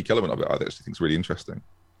that unique element of it, I actually think is really interesting.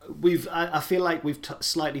 I feel like we've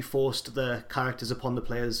slightly forced the characters upon the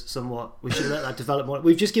players somewhat. We should let that develop more.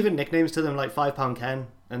 We've just given nicknames to them, like £5 Ken,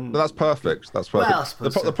 and that's perfect. That's perfect.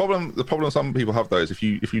 Well, the problem some people have though is if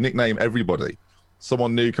you nickname everybody,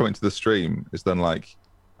 someone new coming to the stream is then like,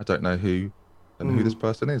 I don't know who this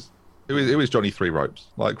person is. Who is Johnny 3 Ropes?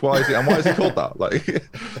 Like, why is he called that? Like,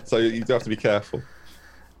 so you do have to be careful.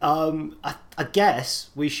 I guess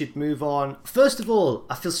we should move on. First of all,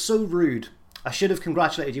 I feel so rude. I should have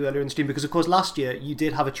congratulated you earlier in the stream because, of course, last year you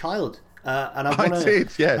did have a child, and I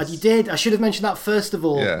did. Yes, and you did. I should have mentioned that first of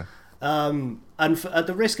all. Yeah. And at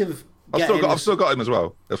the risk of I've still got him as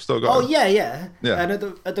well. I've still got him. Oh yeah. And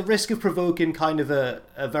at the risk of provoking kind of a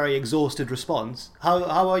very exhausted response, how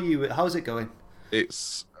are you? How's it going?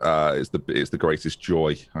 It's the greatest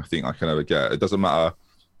joy I think I can ever get. It doesn't matter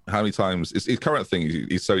how many times. His current thing.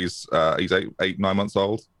 He's 9 months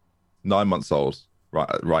old. 9 months old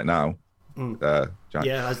right now. Jack.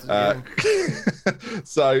 Yeah.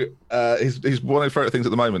 So his one of his favorite things at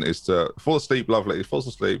the moment is to fall asleep. Lovely. He falls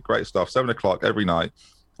asleep. Great stuff. 7 o'clock every night.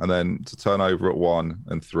 And then to turn over at 1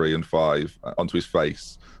 and 3 and 5 onto his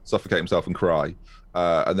face, suffocate himself and cry.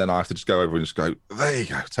 And then I have to just go over and just go, there you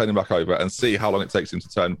go, turn him back over and see how long it takes him to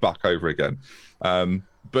turn back over again.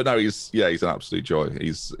 But no, he's an absolute joy.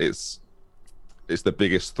 It's the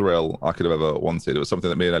biggest thrill I could have ever wanted. It was something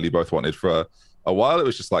that me and Ellie both wanted for a while. It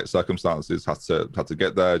was just like circumstances had to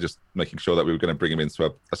get there, just making sure that we were going to bring him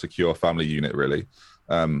into a secure family unit, really.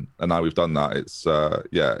 And now we've done that. It's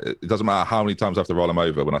it doesn't matter how many times I have to roll him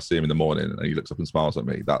over when I see him in the morning and he looks up and smiles at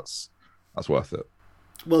me. That's worth it.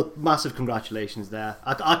 Well, massive congratulations there.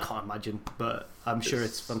 I can't imagine, but I'm sure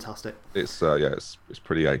it's fantastic. It's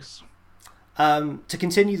pretty ace. To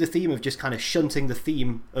continue the theme of just kind of shunting the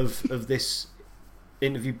theme of this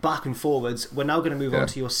interview back and forwards, we're now going to move on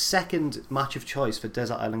to your second match of choice for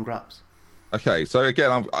Desert Island Graps. Okay, so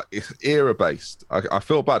again, it's era based. I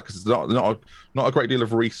feel bad because there's not a great deal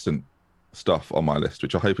of recent stuff on my list,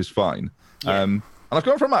 which I hope is fine. Yeah. And I've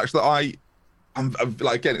gone for a match that I'm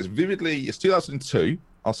like, again, it's 2002.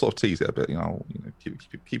 I'll sort of tease it a bit,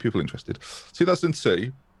 keep people interested.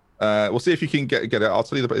 2002. We'll see if you can get it. I'll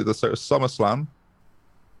tell you the sort of SummerSlam,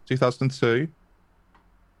 2002.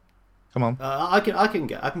 Come on. I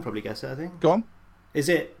can probably guess it. I think. Go on. Is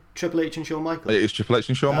it Triple H and Shawn Michaels? It is Triple H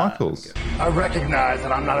and Shawn Michaels. Okay. I recognize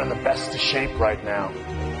that I'm not in the best of shape right now.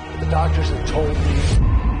 The doctors have told me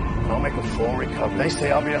I'll make a full recovery. They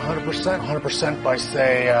say I'll be 100% by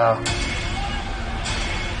say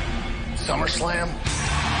SummerSlam.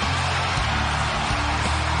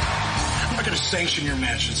 I'm not going to sanction your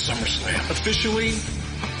match at SummerSlam. Officially,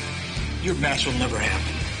 your match will never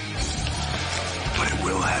happen. But it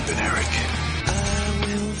will happen, Eric. I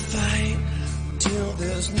will fight till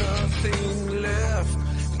there's nothing left.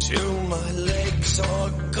 Till my legs are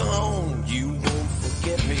gone, you won't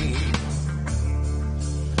forget me.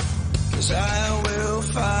 'Cause I will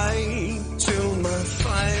fight till my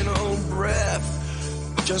final breath.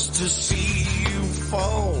 Just to see you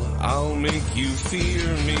fall, I'll make you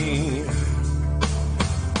fear me.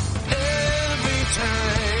 Every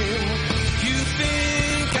time you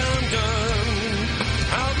think I'm done,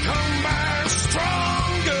 I'll come back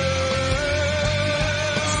stronger.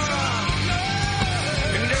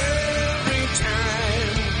 And every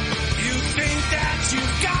time you think that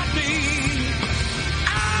you've got me, I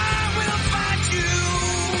will fight you.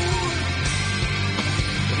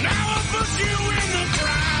 Now I'll put you in the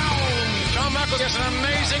ground. Shawn Michaels is an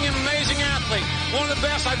amazing athlete. One of the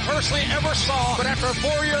best I personally ever saw. But after a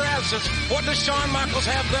 4-year absence, what does Shawn Michaels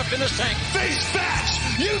have left in his tank? Face facts!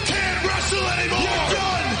 You can't wrestle anymore! You're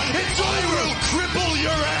done! It's over! I will cripple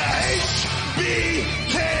your ass!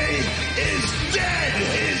 HBK is dead!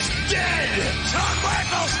 Is dead! Shawn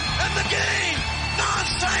Michaels and the game!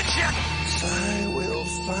 Non-sanctioned! I will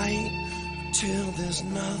fight till there's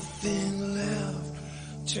nothing left.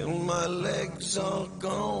 Till my legs are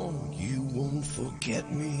gone, you won't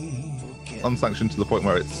forget me. Unsanctioned to the point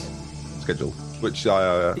where it's scheduled, which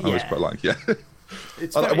I always quite like. Yeah,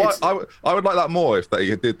 I would like that more if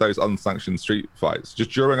they did those unsanctioned street fights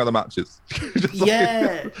just during other matches. That'd be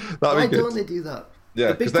good. Why don't they do that?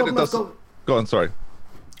 Yeah, because then it does. Go on, sorry.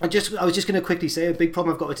 I was just going to quickly say a big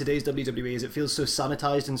problem I've got with today's WWE is it feels so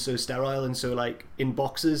sanitized and so sterile and so like in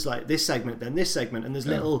boxes, like this segment, then this segment, and there's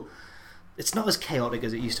little. It's not as chaotic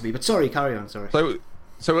as it used to be. But sorry, carry on. Sorry.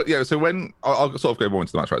 So when I'll sort of go more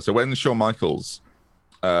into the match, right? So when Shawn Michaels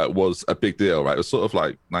was a big deal, right? It was sort of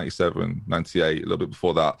like 97, 98, a little bit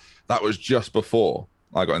before that. That was just before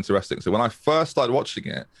I got into wrestling. So when I first started watching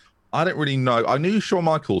it, I didn't really know. I knew Shawn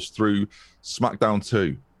Michaels through SmackDown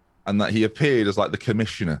 2, and that he appeared as like the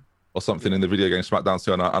commissioner or something in the video game SmackDown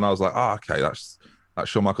 2, and I was like, okay, that's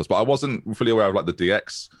Shawn Michaels. But I wasn't fully aware of like the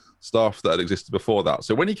DX stuff that had existed before that.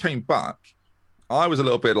 So when he came back, I was a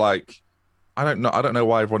little bit like, I don't know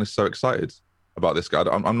why everyone is so excited about this guy.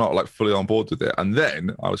 I'm not like fully on board with it. And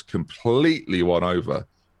then I was completely won over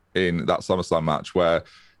in that SummerSlam match where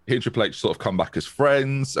he and Triple H sort of come back as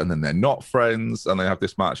friends, and then they're not friends, and they have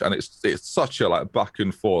this match, and it's such a like back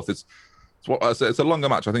and forth. It's a longer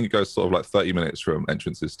match. I think it goes sort of like 30 minutes from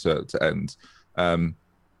entrances to end. And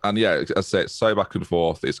yeah, as I say, it's so back and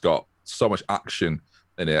forth. It's got so much action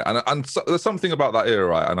in it, and so, there's something about that era,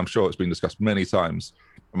 right? And I'm sure it's been discussed many times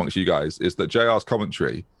amongst you guys, is that JR's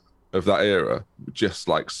commentary of that era just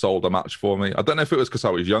like sold a match for me. I don't know if it was because I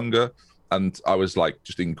was younger and I was like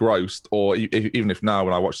just engrossed, or even if now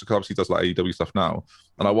when I watch the clubs, he does like AEW stuff now,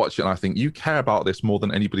 and I watch it and I think you care about this more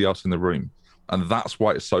than anybody else in the room, and that's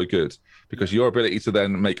why it's so good, because your ability to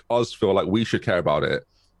then make us feel like we should care about it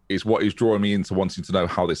is what is drawing me into wanting to know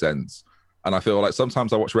how this ends. And I feel like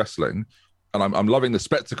sometimes I watch wrestling and I'm loving the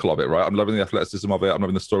spectacle of it, right? I'm loving the athleticism of it. I'm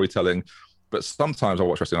loving the storytelling. But sometimes I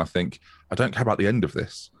watch wrestling and I think, I don't care about the end of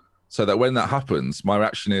this. So that when that happens, my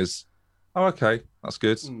reaction is, oh, okay, that's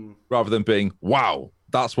good. Rather than being, wow,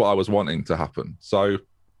 that's what I was wanting to happen. So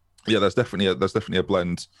yeah, there's definitely a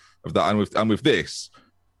blend of that. And with this,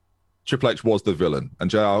 Triple H was the villain, and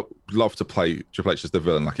JR loved to play Triple H as the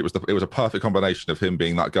villain. Like it was a perfect combination of him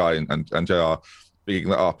being that guy and JR being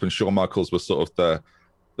that up, and Shawn Michaels was sort of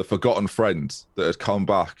the the forgotten friend that had come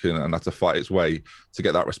back and had to fight its way to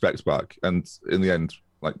get that respect back. And in the end,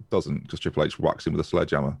 like, doesn't, because Triple H whacks him with a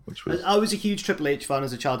sledgehammer, which was... I was a huge Triple H fan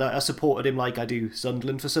as a child. I supported him like I do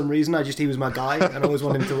Sunderland for some reason. He was my guy, and I always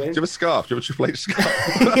wanted him to win. Do you have a scarf? Do you have a Triple H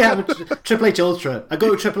scarf? Yeah, I'm a Triple H Ultra. I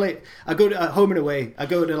go to Triple H. I go to home and away. I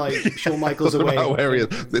go to like Shawn Michaels away. Where he is.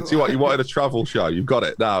 It's you wanted a travel show. You've got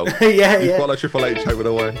it now. You follow Triple H home and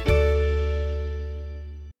away.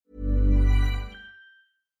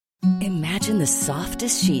 Imagine the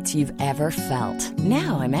softest sheets you've ever felt.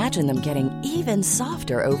 Now imagine them getting even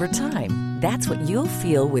softer over time. That's what you'll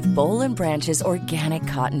feel with Boll & Branch's organic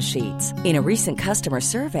cotton sheets. In a recent customer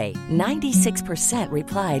survey, 96%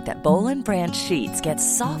 replied that Boll & Branch sheets get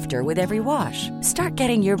softer with every wash. Start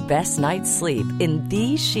getting your best night's sleep in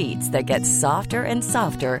these sheets that get softer and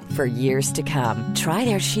softer for years to come. Try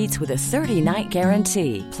their sheets with a 30-night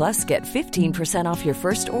guarantee. Plus, get 15% off your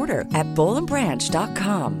first order at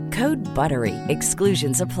bollandbranch.com. Code BUTTERY.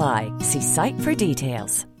 Exclusions apply. See site for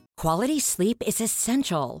details. Quality sleep is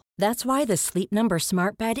essential. That's why the Sleep Number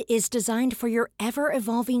Smart Bed is designed for your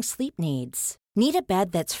ever-evolving sleep needs. Need a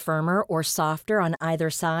bed that's firmer or softer on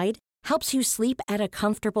either side? Helps you sleep at a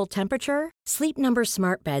comfortable temperature? Sleep Number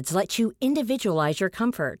Smart Beds let you individualize your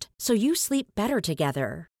comfort, so you sleep better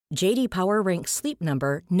together. J.D. Power ranks Sleep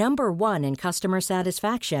Number number 1 in customer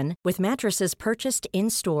satisfaction with mattresses purchased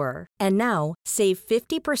in-store. And now, save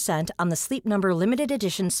 50% on the Sleep Number Limited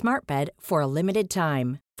Edition Smart Bed for a limited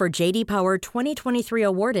time. For J.D. Power 2023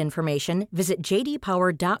 award information, visit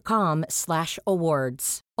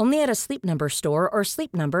jdpower.com/awards. Only at a Sleep Number store or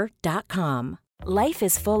sleepnumber.com. Life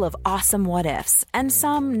is full of awesome what-ifs, and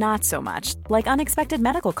some not so much, like unexpected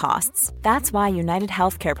medical costs. That's why United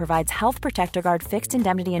Healthcare provides Health Protector Guard fixed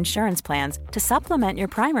indemnity insurance plans to supplement your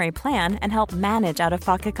primary plan and help manage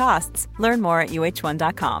out-of-pocket costs. Learn more at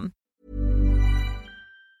uh1.com.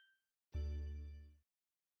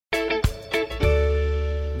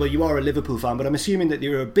 Well, you are a Liverpool fan, but I'm assuming that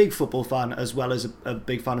you're a big football fan as well as a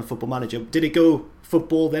big fan of Football Manager. Did it go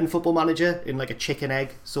football, then Football Manager in like a chicken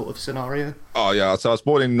egg sort of scenario? Oh, yeah. So I was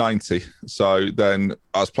born in 90. So then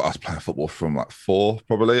I was playing football from like 4,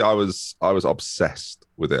 probably. I was obsessed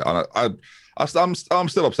with it. And I'm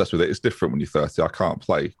still obsessed with it. It's different when you're 30. I can't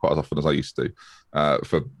play quite as often as I used to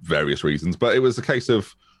for various reasons. But it was a case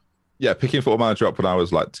of, picking Football Manager up when I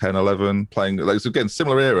was like 10, 11, playing, like, again,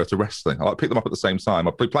 similar era to wrestling. I picked them up at the same time.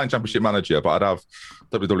 I'd be playing Championship Manager, but I'd have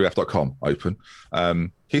WWF.com open.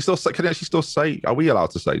 Can you actually still say, are we allowed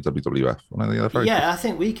to say WWF? I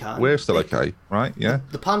think we can. We're still okay, right? Yeah.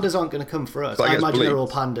 The pandas aren't going to come for us. I imagine they're all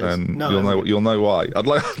pandas. And you'll know why. I'd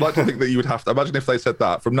like to think that you would have to, imagine if they said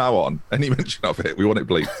that from now on, any mention of it, we want it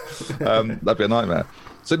bleeped. That'd be a nightmare.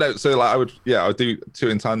 I would do 2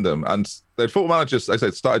 in tandem. And then Football Manager, as I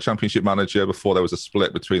said, started Championship Manager before there was a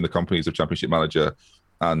split between the companies of Championship Manager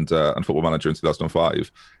and Football Manager in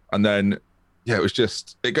 2005. And then, it was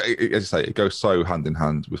just, as I say, it goes so hand in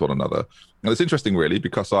hand with one another. And it's interesting, really,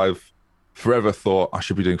 because I've forever thought I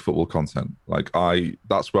should be doing football content.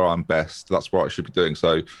 That's where I'm best. That's what I should be doing.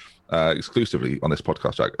 So exclusively on this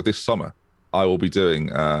podcast, Jack, this summer, I'll be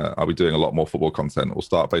doing a lot more football content. We'll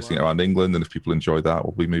start basing it around England, and if people enjoy that,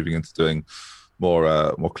 we'll be moving into doing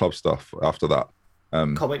more club stuff after that.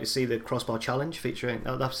 Can't wait to see the Crossbar Challenge featuring.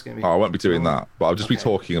 Oh, that's going to be. I won't be doing that, but I'll just be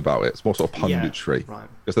talking about it. It's more sort of punditry, right?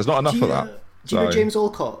 Because there's not enough of that. Do you know James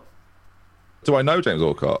Alcott? Do I know James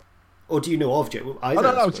Alcott? Or do you know of James? I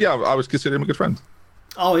don't know. Yeah, I was considering him a good friend.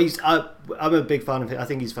 Oh, I'm a big fan of him. I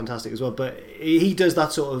think he's fantastic as well. But he does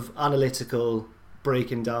that sort of analytical,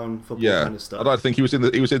 breaking down football kind of stuff. I don't think he was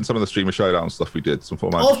in some of the Streamer Showdown stuff we did. Some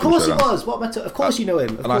format. Oh, of course he was. Of course you know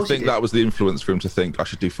him. And I think that was the influence for him to think I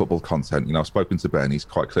should do football content. I've spoken to Ben. He's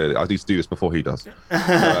quite clearly. I need to do this before he does.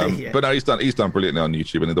 But no, he's done brilliantly on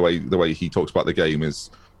YouTube, and the way he talks about the game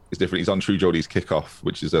is different. He's on True Geordie's Kickoff,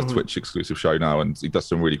 which is a Twitch exclusive show now, and he does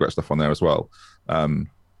some really great stuff on there as well. I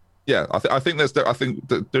think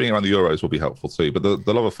that doing it around the Euros will be helpful too. But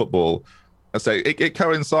the love of football, I say it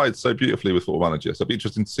coincides so beautifully with Football Manager. So it'd be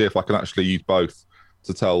interesting to see if I can actually use both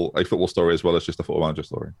to tell a football story as well as just a Football Manager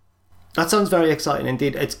story. That sounds very exciting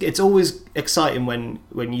indeed. It's always exciting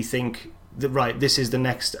when you think that this is the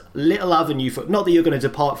next little avenue for. Not that you're going to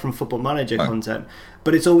depart from Football Manager content,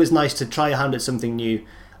 but it's always nice to try your hand at something new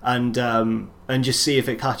and just see if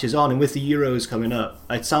it catches on. And with the Euros coming up,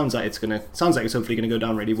 it sounds like it's hopefully going to go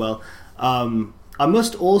down really well. I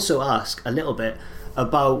must also ask a little bit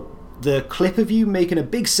about the clip of you making a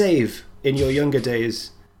big save in your younger days,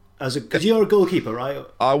 because you're a goalkeeper, right?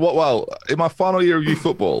 Well, in my final year of youth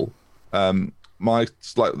football, there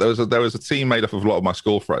was a team made up of a lot of my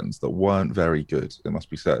school friends that weren't very good, it must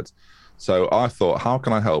be said. So I thought, how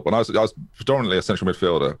can I help? And I was predominantly a central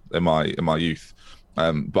midfielder in my youth,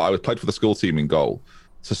 but I played for the school team in goal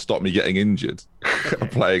to stop me getting injured,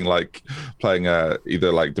 playing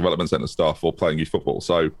either like development centre stuff or playing youth football.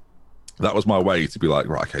 So that was my way to be like,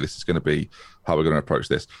 right, okay, this is going to be how we're going to approach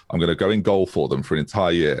this. I'm going to go in goal for them for an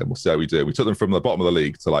entire year, and we'll see how we do. We took them from the bottom of the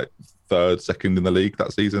league to like third, second in the league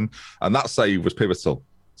that season, and that save was pivotal.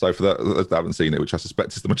 So for those that haven't seen it, which I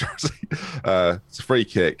suspect is the majority, it's a free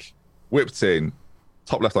kick, whipped in,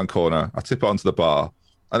 top left-hand corner. I tip it onto the bar,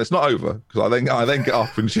 and it's not over because I then get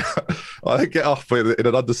up and in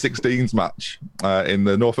an under-16s match in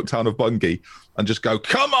the Norfolk town of Bungay and just go,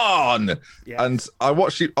 come on! Yes. And I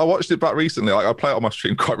watched it back recently. I play it on my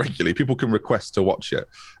stream quite regularly. People can request to watch it.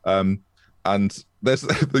 And there's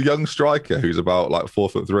the young striker who's about like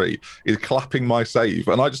 4'3" is clapping my save,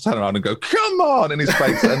 and I just turn around and go, "Come on!" in his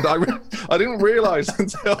face, and I didn't realise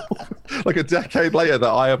until like a decade later that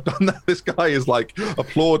I have done that. This guy is like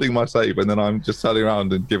applauding my save, and then I'm just turning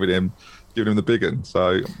around and giving him the big one.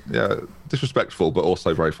 So yeah, disrespectful, but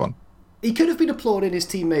also very fun. He could have been applauding his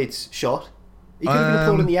teammate's shot. He could have been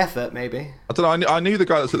applauding the effort, maybe. I don't know. I knew the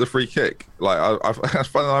guy that took the free kick. Like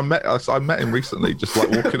I met him recently, just like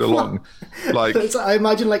walking along. Like I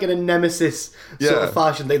imagine, like in a nemesis sort of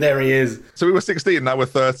fashion. There he is. So we were 16, now we're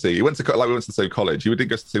 30. We went to the same college. He didn't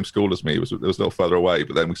go to the same school as me. It was a little further away,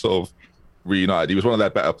 but then we sort of reunited. He was one of their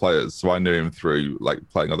better players, so I knew him through like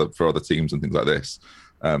playing for other teams and things like this.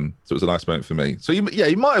 So it was a nice moment for me. So he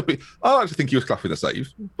might have been. I like to think he was clapping the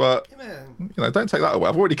save, but don't take that away.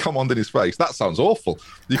 I've already come on in his face. That sounds awful.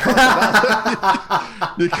 You can't say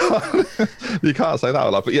that. you can't say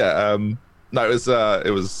that. But no,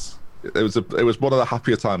 it was one of the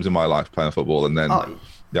happier times in my life playing football. And then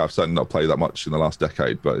I've certainly not played that much in the last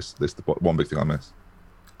decade, but it's the one big thing I miss.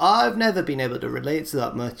 I've never been able to relate to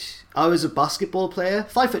that much. I was a basketball player,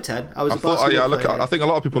 5'10". I think a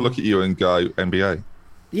lot of people look at you and go NBA.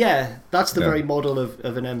 Yeah, that's the very model of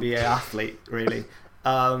an NBA athlete, really.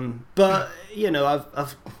 But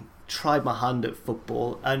I've tried my hand at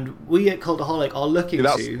football, and we at Cultaholic are looking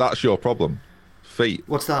That's your problem. Feet.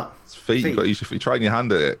 What's that? It's feet. But if you're trying your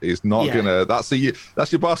hand at it, it's not gonna. That's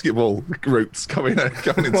your basketball roots coming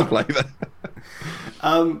into play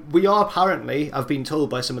there. We are apparently, I've been told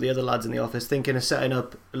by some of the other lads in the office, thinking of setting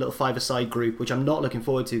up a little five-a-side group, which I'm not looking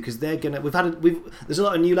forward to because they're gonna. There's a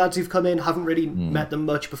lot of new lads who've come in, haven't really met them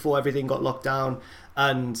much before everything got locked down,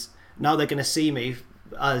 and now they're gonna see me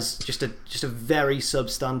as just a very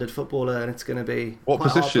substandard footballer, and it's gonna be What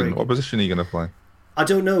position are you gonna play? I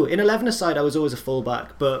don't know. In 11-a-side, I was always a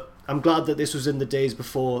fullback, but I'm glad that this was in the days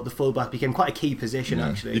before the fullback became quite a key position.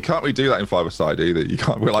 Actually, you can't really do that in 5-a-side either. You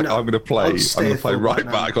can't be like, I'm going to play right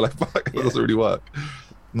back or left back. It doesn't really work.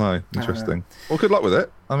 No, interesting. Well, good luck with it.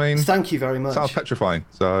 I mean, thank you very much. Sounds petrifying.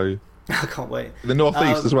 So I can't wait. The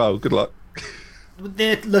northeast as well. Good luck.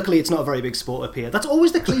 Luckily, it's not a very big sport up here. That's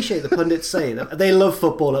always the cliche the pundits say. That they love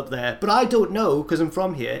football up there. But I don't know, because I'm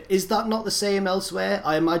from here. Is that not the same elsewhere?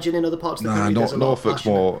 I imagine in other parts of the country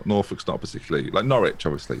Norfolk's not particularly. Like Norwich,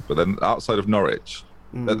 obviously. But then outside of Norwich,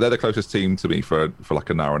 they're the closest team to me for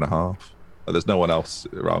like an hour and a half. There's no one else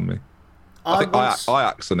around me. I think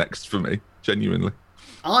Ajax are next for me, genuinely.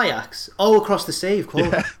 Ajax? Oh, across the sea, of course.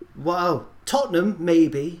 Yeah. Wow. Tottenham,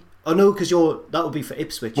 maybe. Oh no, because that would be for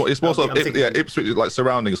Ipswich. Well, it's more sort of Ipswich, like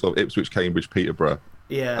surrounding sort of Ipswich, Cambridge, Peterborough.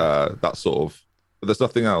 Yeah. That sort of. But there's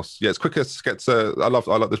nothing else. Yeah, it's quicker to get to. I love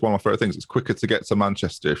this. One of my favourite things. It's quicker to get to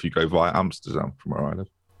Manchester if you go via Amsterdam from where I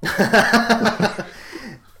live.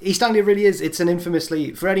 East Anglia really is. It's an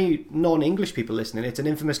infamously, for any non-English people listening, it's an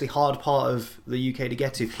infamously hard part of the UK to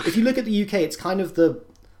get to. If you look at the UK, it's kind of the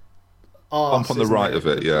bump on the right of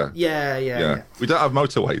it. Yeah. Yeah. We don't have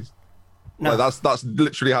motorways. No, that's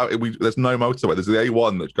literally how there's no motorway. There's the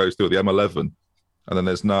A1 that goes through the M11, and then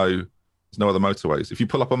there's no other motorways. If you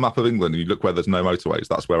pull up a map of England and you look where there's no motorways,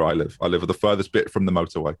 that's where I live. I live at the furthest bit from the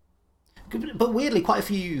motorway. But weirdly, quite a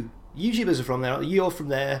few YouTubers are from there. You're from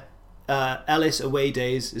there. Ellis Away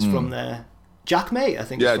Days is from there. Jack May, I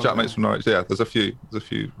think. Yeah, Jack May's from Norwich. Yeah, there's a few.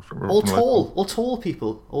 All tall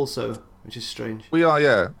people also, which is strange. We are,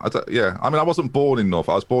 yeah. I mean, I wasn't born in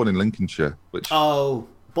Norfolk. I was born in Lincolnshire, which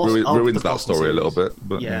ruins that story a little bit.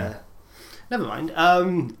 But yeah. Never mind.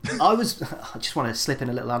 I just want to slip in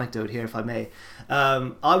a little anecdote here, if I may.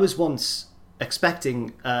 I was once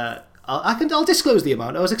expecting. I'll disclose the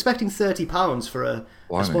amount. I was expecting £30 for a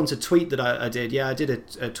sponsored tweet that I did. Yeah, I did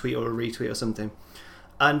a tweet or a retweet or something,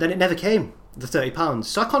 and then it never came. The £30.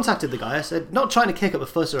 So I contacted the guy. I said, not trying to kick up a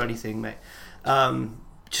fuss or anything, mate.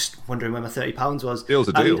 Just wondering where my £30 was. Deal's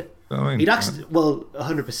a deal. He'd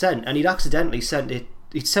 100%, and he'd accidentally sent it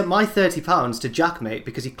he sent my £30 to Jackmate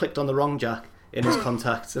because he clicked on the wrong Jack in his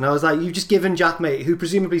contacts, and I was like, you've just given Jackmate, who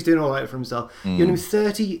presumably is doing all right for himself, you know,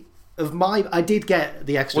 30 of my. I did get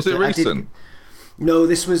the extra. Was it recent? No,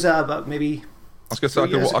 this was about maybe. I was going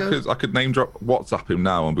to say I could name drop WhatsApp him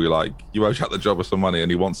now and be like, you owe Jack the Jobber some money, and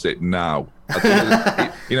he wants it now.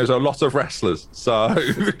 He knows a lot of wrestlers, so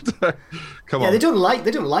come on. Yeah, they don't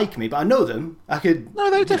like me, but I know them. I could. No,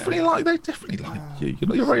 they definitely like you.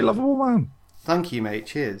 You're a very lovable man. Thank you, mate.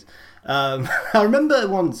 Cheers. I remember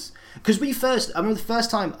once because I remember the first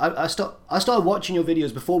time I started watching your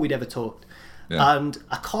videos before we'd ever talked, and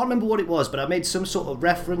I can't remember what it was, but I made some sort of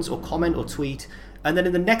reference or comment or tweet, and then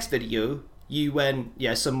in the next video you went,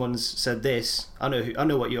 yeah, someone's said this. I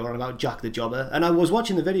know what you're on about, Jack the Jobber, and I was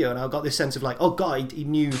watching the video and I got this sense of like, oh god, he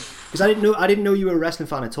knew, because I didn't know you were a wrestling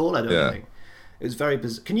fan at all. I don't think it was very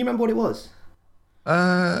bizarre. Can you remember what it was?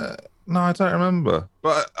 No, I don't remember,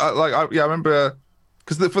 but I remember.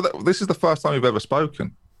 Because this is the first time we've ever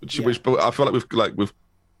spoken, which I feel like we've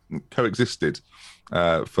coexisted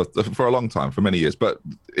for a long time, for many years, but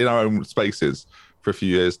in our own spaces for a few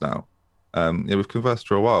years now. We've conversed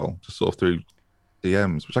for a while, just sort of through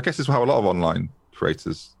DMs, which I guess is how a lot of online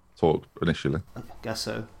creators talk initially. I guess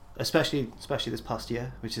so, especially this past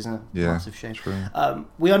year, which is a massive shame. True.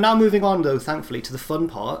 We are now moving on, though, thankfully, to the fun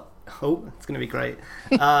part. Oh, it's going to be great.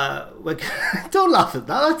 Don't laugh at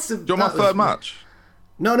that. Do you want my third match?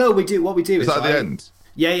 No, we do. What we do is that at the end?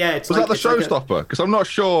 Yeah. Was that the showstopper? Because I'm not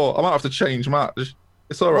sure. I might have to change match.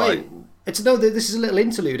 It's all right. Wait, this is a little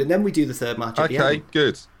interlude, and then we do the third match at the end. Okay,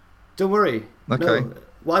 good. Don't worry. Okay. No.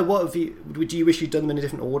 Why? What have you? Would you wish you'd done them in a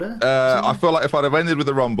different order? I feel like if I'd have ended with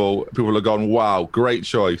the Rumble, people would have gone, "Wow, great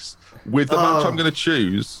choice." With the match I'm going to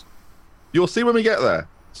choose, you'll see when we get there.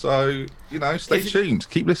 So stay tuned.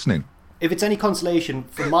 Keep listening. If it's any consolation,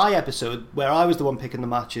 for my episode, where I was the one picking the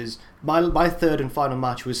matches, my third and final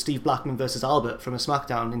match was Steve Blackman versus Albert from a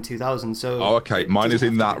SmackDown in 2000. So, okay, mine is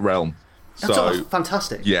in that realm. That's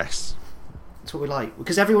fantastic. Yes, that's what we like,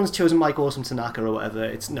 because everyone's chosen Mike Awesome Tanaka or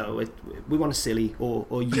whatever. We want a silly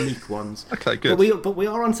or unique ones. Okay, good. But we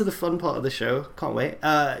are on to the fun part of the show. Can't wait.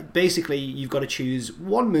 Basically, you've got to choose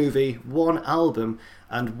one movie, one album,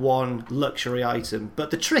 and one luxury item.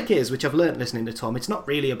 But the trick is, which I've learnt listening to Tom, it's not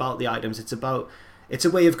really about the items. It's a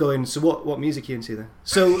way of going, so what music are you into then?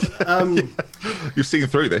 So you've seen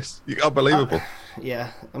through this. You're unbelievable.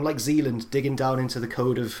 Yeah, I'm like Zealand digging down into the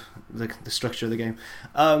code of the structure of the game.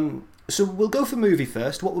 So we'll go for movie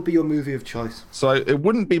first. What would be your movie of choice? So it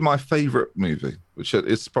wouldn't be my favourite movie, which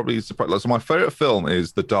is probably surprising. So my favourite film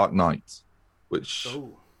is The Dark Knight, which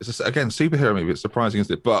is again superhero movie. It's surprising,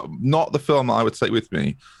 isn't it? But not the film that I would take with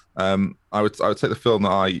me. I would take the film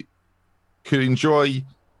that I could enjoy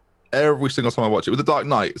every single time I watch it. With The Dark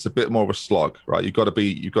Knight, it's a bit more of a slog, right? You've got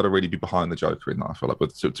to really be behind the Joker in that, I feel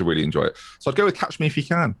like, to really enjoy it. So I'd go with Catch Me If You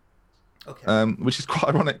Can. Okay. Which is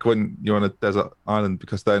quite ironic when you're on a desert island,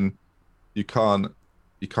 because then you can't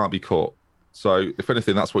be caught. So if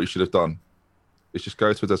anything, that's what you should have done. Is just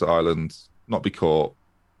go to a desert island, not be caught,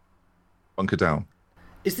 bunker down.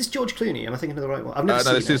 Is this George Clooney? Am I thinking of the right one? I've never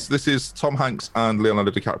seen it. This is Tom Hanks and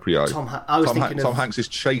Leonardo DiCaprio. Tom Hanks is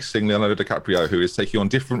chasing Leonardo DiCaprio, who is taking on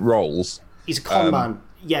different roles. He's a con man.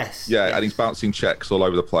 Yes. Yeah, yes. And he's bouncing checks all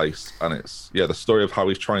over the place, and it's the story of how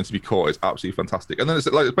he's trying to be caught is absolutely fantastic. And then it's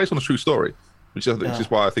based on a true story, which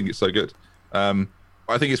is why I think it's so good.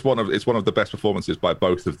 I think it's one of the best performances by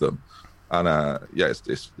both of them, and I'd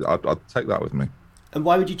take that with me. And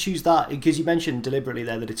why would you choose that? Because you mentioned deliberately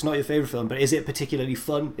there that it's not your favorite film, but is it particularly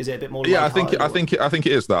fun? Is it a bit more? Yeah, I think it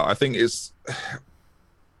is that. I think it's,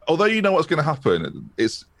 although you know what's going to happen,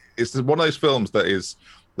 it's one of those films that is,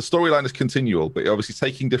 the storyline is continual, but you're obviously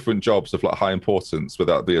taking different jobs of like high importance,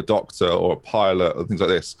 whether that be a doctor or a pilot or things like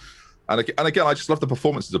this. And again, I just love the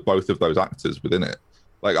performances of both of those actors within it.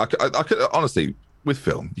 Like I could honestly, with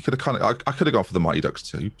film, you could have I could have gone for The Mighty Ducks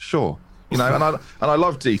 2, sure. And I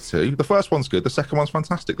love D2. The first one's good. The second one's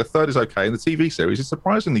fantastic. The third is okay. And the TV series is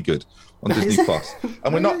surprisingly good on Disney Plus.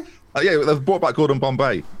 And we're not... they've brought back Gordon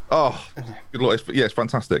Bombay. Oh, good Lord. It's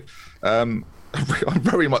fantastic. I'm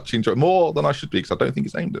very much enjoying more than I should be, because I don't think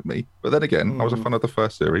it's aimed at me. But then again, I was a fan of the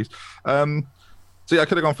first series. I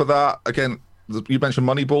could have gone for that. Again, you mentioned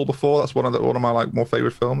Moneyball before. That's one of my more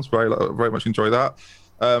favorite films. Very much enjoy that.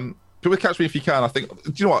 But with Catch Me If You Can, I think,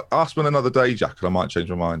 do you know what? Ask me another day, Jack, and I might change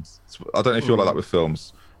my mind. I don't know if you're like that with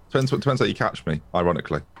films. Depends how you catch me,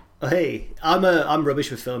 ironically. Hey, I'm rubbish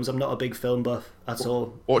with films. I'm not a big film buff at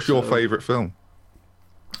all. What's your favourite film?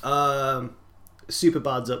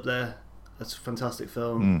 Superbad's up there. That's a fantastic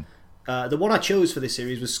film. The one I chose for this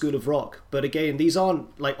series was School of Rock. But again, these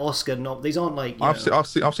aren't like Oscar. These aren't like. I've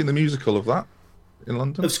seen the musical of that. in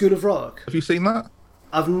London? Of School of Rock? Have you seen that?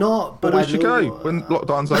 I've not, but we should go when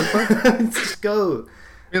lockdown's over. Let's go.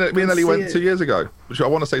 Me and Ellie went 2 years ago, which I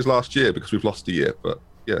want to say is last year because we've lost a year, but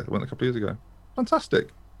yeah, I went a couple of years ago. Fantastic.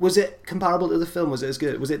 Was it comparable to the film? Was it as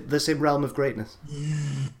good? Was it the same realm of greatness?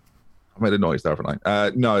 I made a noise there, haven't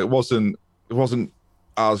I? No, it wasn't. It wasn't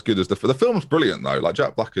as good as the film's brilliant though. Like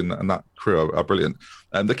Jack Black and that crew are brilliant,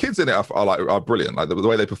 and the kids in it are brilliant. Like the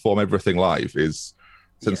way they perform everything live is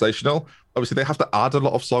sensational. Yeah. Obviously, they have to add a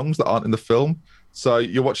lot of songs that aren't in the film, so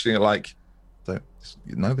you're watching it like,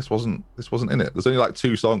 this wasn't in it. There's only like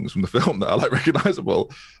 2 songs from the film that are like recognizable.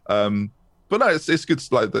 But no, it's good.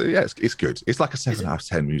 Like, it's good. It's like a 7 out of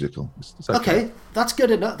 10 musical. It's okay, that's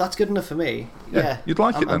good enough. That's good enough for me. Yeah, you'd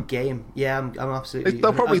like it then. I'm game. Yeah, I'm absolutely.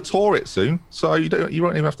 They'll probably tour it soon, so you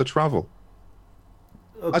won't even have to travel.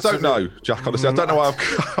 I don't know, Jack. Honestly, I don't know why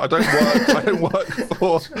I don't work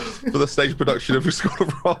for the stage production of School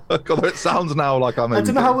of Rock. Although it sounds now like I'm. I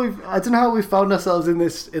don't know how we found ourselves in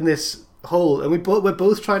this hole, and we're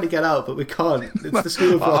both trying to get out, but we can't. It's the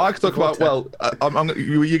School of Rock. I could talk about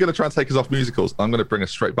you're going to try and take us off musicals. I'm going to bring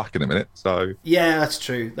us straight back in a minute. So yeah, that's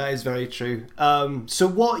true. That is very true. So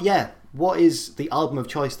what is the album of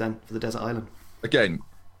choice then for the Desert Island? Again,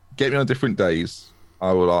 get me on different days.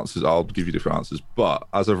 I'll give you different answers. But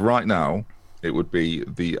as of right now, it would be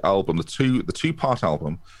the album, the two-part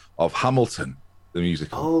album of Hamilton, the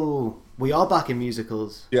musical. Oh, we are back in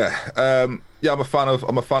musicals. Yeah, I'm a fan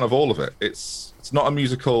of all of it. It's not a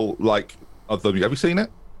musical like other. Have you seen it?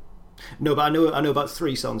 No, but I know about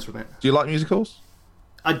 3 songs from it. Do you like musicals?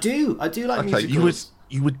 I do like musicals. Okay,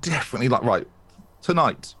 you would definitely like. Right,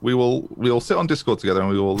 tonight we will sit on Discord together and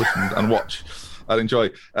we will listen and watch. I'll enjoy.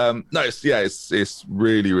 It's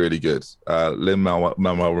really, really good. Lin-Manuel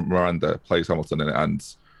Miranda plays Hamilton in it, and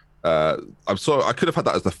I could have had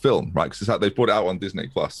that as the film, right? Because they brought it out on Disney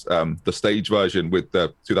Plus, the stage version with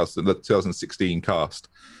the 2016 cast.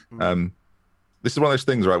 This is one of those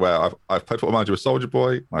things, right, where I've played Football Manager with Soulja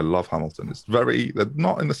Boy. I love Hamilton. They're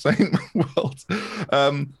not in the same world,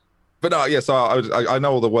 but no, yeah. So I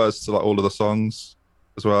know all the words to like all of the songs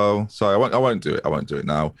as well. So I won't do it. I won't do it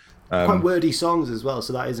now. Quite wordy songs as well,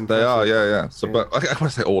 so that is impressive. They are, yeah. So, but I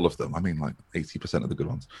want to say all of them. I mean, like 80% of the good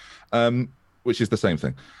ones, which is the same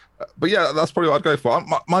thing. But yeah, that's probably what I'd go for.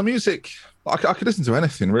 My music, I could listen to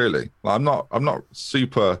anything really. Like, I'm not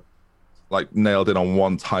super like nailed in on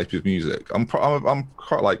one type of music. I'm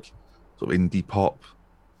quite like sort of indie pop,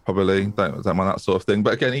 probably. Don't mind that sort of thing.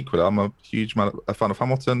 But again, equally, I'm a huge fan of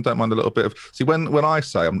Hamilton. Don't mind a little bit of. See, when I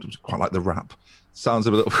say I'm quite like the rap. Sounds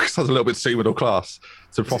a little bit too middle class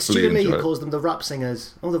to properly enjoy it. Stuart Lee calls them the rap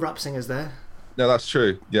singers. All the rap singers there. Yeah, that's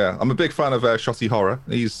true. Yeah, I'm a big fan of Shotty Horror.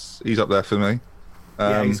 He's up there for me.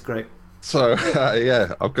 Yeah, he's great. So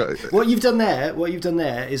yeah, I've got. What you've done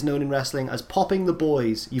there is known in wrestling as popping the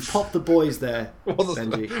boys. You've popped the boys there,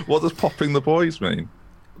 Benji. What does popping the boys mean?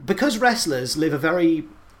 Because wrestlers live a very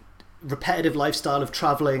repetitive lifestyle of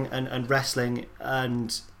traveling and wrestling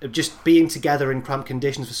and just being together in cramped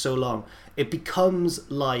conditions for so long, it becomes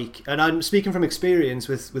like, and I'm speaking from experience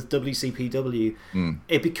with WCPW,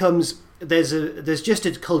 it becomes there's just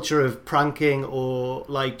a culture of pranking or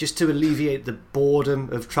like just to alleviate the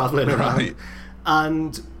boredom of traveling around.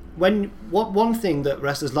 And one thing that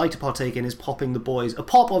wrestlers like to partake in is popping the boys. A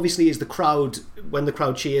pop obviously is the crowd when the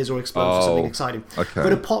crowd cheers or explodes for something exciting. Okay.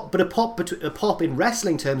 But a pop in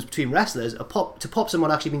wrestling terms between wrestlers, to pop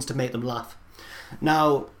someone actually means to make them laugh.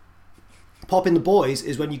 Now, popping the boys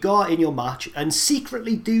is when you go out in your match and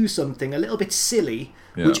secretly do something a little bit silly,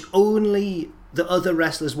 which only the other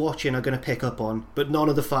wrestlers watching are going to pick up on, but none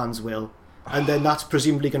of the fans will. And then that's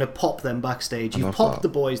presumably going to pop them backstage. You've popped the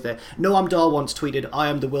boys there. Noam Dar once tweeted, "I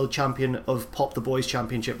am the world champion of Pop the Boys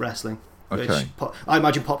Championship Wrestling." Okay. I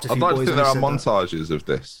imagine popped a few boys. I'd like to think there are montages of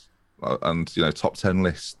this, and top 10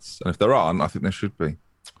 lists. And if there aren't, I think there should be.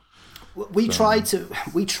 We tried to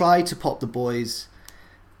pop the boys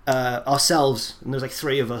ourselves, and there's like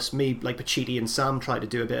 3 of us. Me, like Pacitti and Sam tried to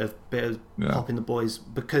do a bit of popping the boys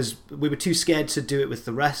because we were too scared to do it with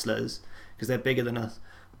the wrestlers because they're bigger than us.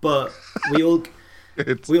 But we all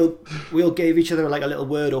gave each other like a little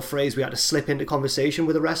word or phrase we had to slip into conversation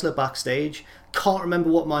with a wrestler backstage. Can't remember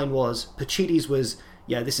what mine was. Pacitti's was,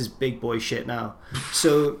 "Yeah, this is big boy shit now."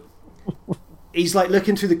 So he's like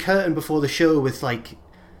looking through the curtain before the show with like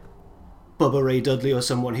Bubba Ray Dudley or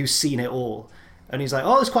someone who's seen it all, and he's like,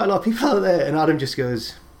 "Oh, there's quite a lot of people out there," and Adam just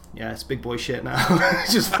goes, "Yeah, it's big boy shit now."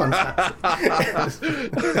 It's just fantastic.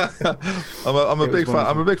 I'm a big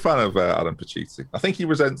fan of Adam Pacitti. I think he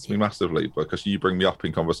resents me massively because you bring me up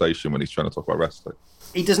in conversation when he's trying to talk about wrestling.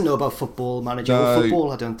 He doesn't know about Football Manager or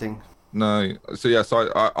football, I don't think. No. So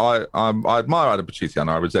I admire Adam Pacitti and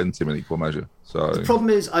I resent him in equal measure. So the problem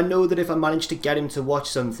is, I know that if I managed to get him to watch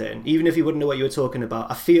something, even if he wouldn't know what you were talking about,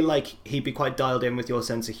 I feel like he'd be quite dialed in with your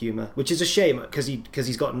sense of humour, which is a shame because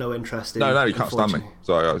he's got no interest in. No, he can't stand me.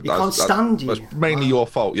 So he can't stand you. That's mainly your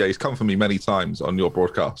fault. Yeah, he's come for me many times on your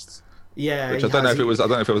broadcasts. Yeah, which I don't know if it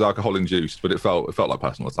was alcohol induced, but it felt like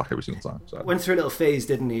personal attack every single time. So went through a little phase,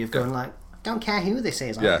 didn't he, of going like, don't care who this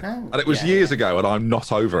is. Yeah, and it was years ago, and I'm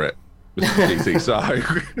not over it, Mr. GT. So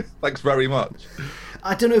thanks very much.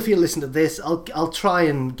 I don't know if he'll listen to this. I'll try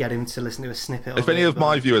and get him to listen to a snippet. If any of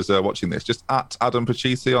my viewers are watching this, just at Adam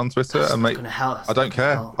Pacitti on Twitter and make. I don't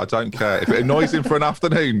care. I don't care. If it annoys him for an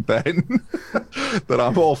afternoon, then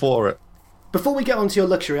I'm all for it. Before we get on to your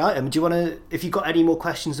luxury item, do you want to? If you've got any more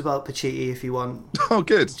questions about Pacitti, if you want. Oh,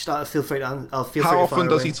 good. Feel free to. How often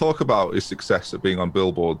does he talk about his success at being on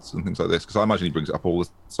billboards and things like this? Because I imagine he brings it up all the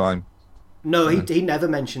time. No, he never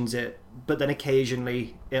mentions it, but then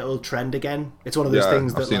occasionally it'll trend again. It's one of those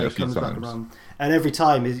things that like comes back around, and every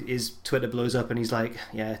time his Twitter blows up, and he's like,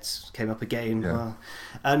 "Yeah, it came up again." Yeah. Wow.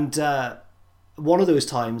 And one of those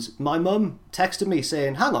times, my mum texted me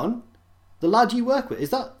saying, "Hang on, the lad you work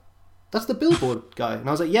with that's the Billboard guy?" And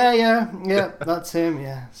I was like, "Yeah, that's him."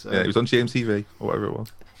 Yeah, so. Yeah, he was on GMTV or whatever it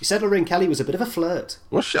was. He said Lorraine Kelly was a bit of a flirt.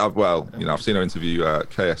 Well, I've seen her interview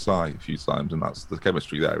KSI a few times, and that's the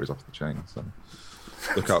chemistry there is off the chain. So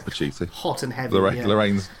look out for Pacitti. Hot and heavy.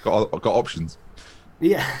 Lorraine's got options.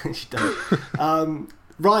 Yeah, she does.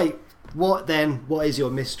 Right. What is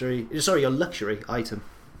your your luxury item?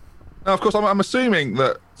 Now, of course, I'm assuming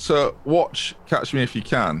that to watch Catch Me If You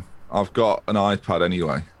Can, I've got an iPad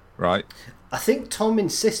anyway, right? I think Tom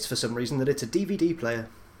insists for some reason that it's a DVD player.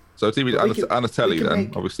 So DVD and a telly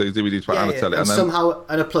then, obviously DVD player and a telly. And then somehow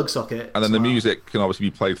a plug socket. And then the music can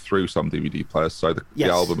obviously be played through some DVD players, so the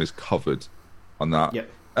album is covered on that. Yeah.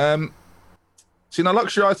 See, now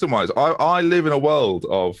luxury item-wise, I live in a world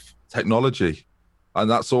of technology, and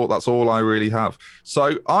that's all I really have.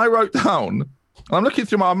 So I wrote down, and I'm looking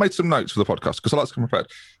through I made some notes for the podcast because I like to come prepared,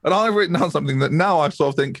 and I've written down something that now I sort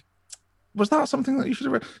of think, was that something that you should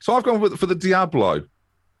have read? So I've gone for the Diablo.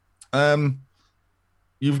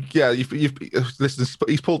 You've listeners.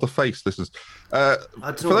 He's pulled the face, listeners. For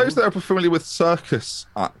those that are familiar with circus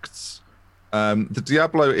acts, the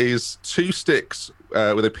Diablo is two sticks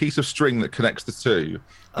with a piece of string that connects the two,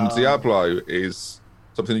 and Diablo is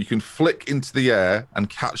something that you can flick into the air and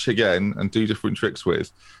catch again and do different tricks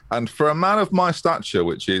with. And for a man of my stature,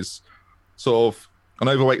 which is sort of an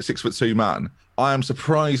overweight 6'2" man, I am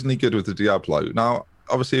surprisingly good with the Diablo. Now,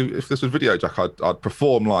 obviously, if this was video, Jack, I'd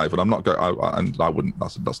perform live, and I'm not going. And I wouldn't.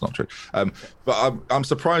 That's not true. But I'm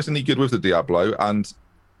surprisingly good with the Diablo, and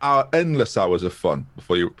endless hours of fun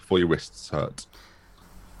before your wrists hurt.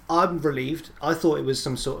 I'm relieved. I thought it was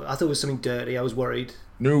something dirty. I was worried.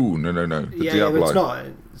 No. The Diablo. It's not.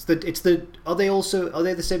 It's the. Are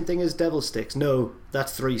they the same thing as devil sticks? No,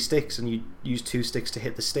 that's 3 sticks, and you use 2 sticks to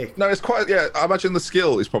hit the stick. No, it's quite. Yeah, I imagine the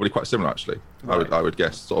skill is probably quite similar. Actually, right. I would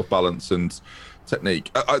guess sort of balance and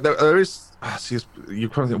technique. There is. You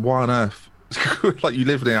kind of think, why on earth? Like, you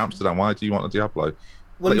live in Amsterdam. Why do you want a Diablo?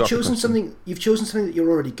 Well, you've chosen something that you're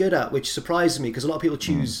already good at, which surprises me because a lot of people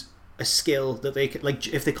choose a skill that they could, like,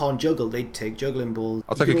 if they can't juggle, they'd take juggling balls.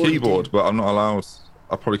 I'll take a keyboard, but I'm not allowed.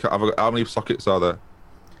 I probably can't. How many sockets are there?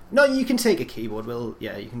 No, you can take a keyboard. Well,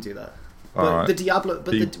 yeah, you can do that. But right. The Diablo,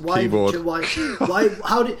 but keyboard.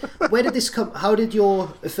 Where did this come? How did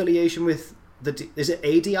your affiliation with is it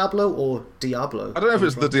a Diablo or Diablo? I don't know if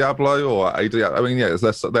it's the Diablo or a Diablo. I mean, yeah,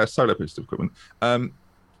 they're solo pieces of equipment.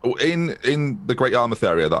 In the Great Yarmouth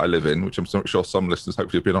area that I live in, which I'm sure some listeners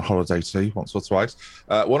hopefully have been on holiday to once or twice,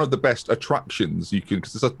 one of the best attractions you can,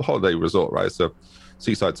 because it's a holiday resort, right? It's a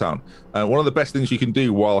seaside town. One of the best things you can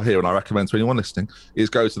do while here, and I recommend to anyone listening, is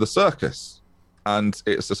go to the circus. And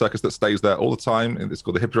it's a circus that stays there all the time. It's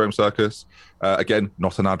called the Hippodrome Circus. Again,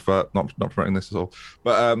 not an advert, not promoting this at all.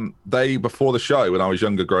 But they, before the show, when I was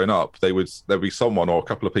younger growing up, there'd be someone or a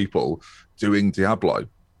couple of people doing Diablo.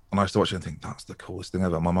 And I used to watch it and think, that's the coolest thing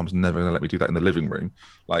ever. My mum's never going to let me do that in the living room.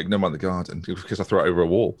 Like, no mind the garden, because I throw it over a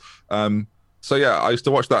wall. So yeah, I used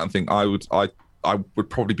to watch that and think I would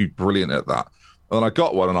probably be brilliant at that. And then I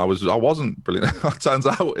got one, and I wasn't brilliant. It turns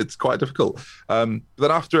out it's quite difficult. But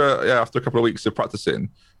then after a couple of weeks of practicing,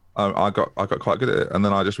 I got quite good at it, and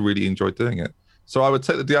then I just really enjoyed doing it. So I would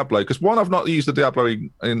take the Diablo, because one, I've not used the Diablo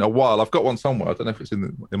in a while. I've got one somewhere. I don't know if it's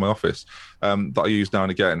in my office that I use now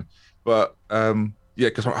and again. But yeah,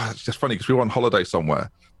 because it's just funny because we were on holiday somewhere.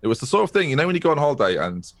 It was the sort of thing, you know, when you go on holiday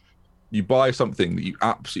and you buy something that you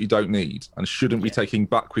absolutely don't need and shouldn't be taking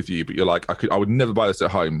back with you, but you're like, I would never buy this at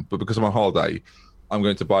home, but because I'm on holiday, I'm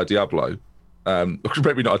going to buy a Diablo.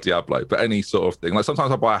 Maybe not a Diablo, but any sort of thing. Like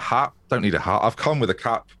sometimes I buy a hat. Don't need a hat. I've come with a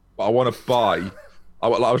cap, but I want to buy. I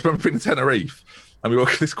was remembering Tenerife, and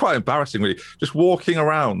it's quite embarrassing, really. Just walking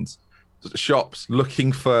around shops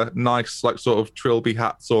looking for nice, like sort of Trilby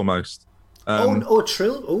hats almost.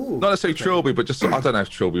 Trilby. Not necessarily Trilby, but just I don't know if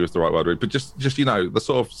Trilby was the right word, but just the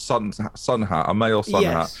sort of sun hat, a male sun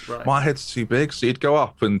hat. Right. My head's too big, so you'd go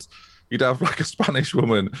up and you'd have like a Spanish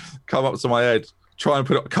woman come up to my head, try and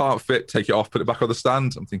put it, can't fit, take it off, put it back on the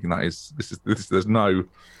stand. I'm thinking this is there's no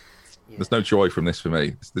joy from this for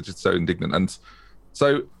me. They're just so indignant. And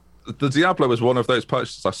so the Diablo was one of those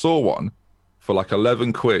purchases. I saw one for like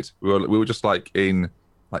 11 quid. We were just like in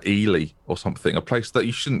like Ely or something, a place that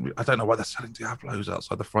you shouldn't. I don't know why they're selling Diablos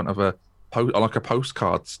outside the front of a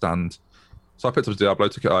postcard stand. So I picked up a Diablo,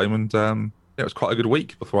 took it home, and it was quite a good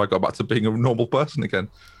week before I got back to being a normal person again.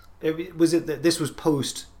 Was it that this was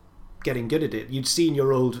post getting good at it? You'd seen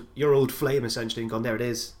your old flame essentially and gone, there it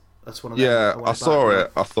is. That's one of them. Yeah, I saw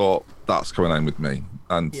it. I thought that's coming home with me,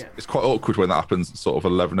 and it's quite awkward when that happens at sort of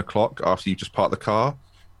 11 o'clock after you just parked the car,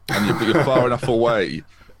 and you're far enough away.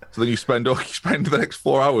 So then you spend the next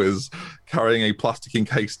 4 hours carrying a plastic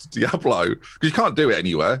encased Diablo, because you can't do it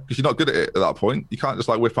anywhere because you're not good at it at that point. You can't just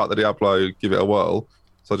like whip out the Diablo, give it a whirl.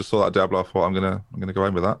 So I just saw that Diablo. I thought I'm gonna go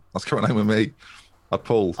home with that. That's coming home with me. I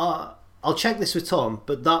pulled. I'll check this with Tom,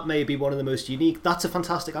 but that may be one of the most unique. That's a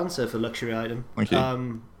fantastic answer for luxury item. Thank you.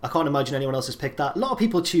 I can't imagine anyone else has picked that. A lot of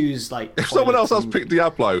people choose like. If someone else has picked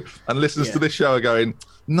Diablo and listens to this show, are going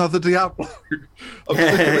another Diablo.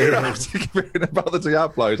 I'm sick of hearing about the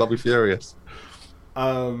Diablos. I'll be furious.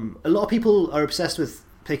 A lot of people are obsessed with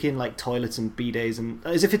picking like toilets and bidets, and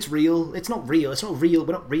as if it's real. It's not real. It's not real.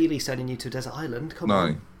 We're not really sending you to a desert island. Come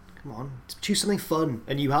on, choose something fun,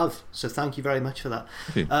 and you have. So thank you very much for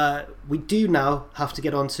that. We do now have to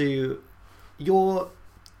get on to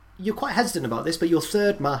you're quite hesitant about this, but your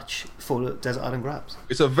third match for Desert Island Grabs.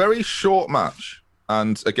 It's a very short match,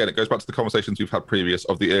 and again, it goes back to the conversations we've had previous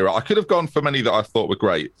of the era. I could have gone for many that I thought were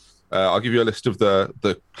great. I'll give you a list of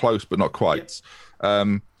the close but not quite.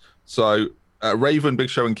 So Raven,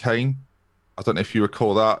 Big Show, and Kane. I don't know if you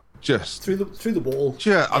recall that. Just through the wall.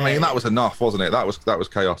 Yeah, I mean that was enough, wasn't it? That was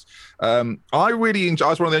chaos. I really enjoyed. I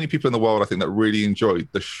was one of the only people in the world, I think, that really enjoyed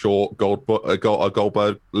the short Goldberg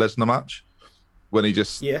Lesnar match when he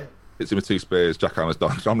just hits him with two spears. Jackhammer's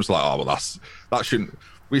done. I'm just like, oh well, that shouldn't.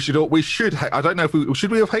 We should. I don't know if we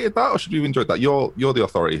should have hated that or should we have enjoyed that. You're the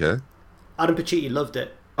authority here. Adam Pacitti loved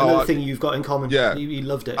it. Another thing you've got in common. Yeah, he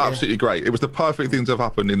loved it. Absolutely great. It was the perfect thing to have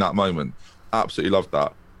happened in that moment. Absolutely loved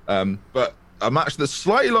that. But a match that's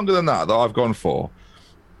slightly longer than that I've gone for,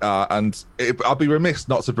 and I'd be remiss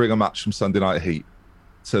not to bring a match from Sunday Night Heat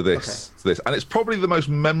to this, and it's probably the most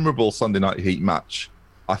memorable Sunday Night Heat match,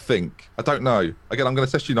 I think. I don't know. Again, I'm going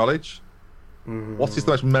to test your knowledge. What is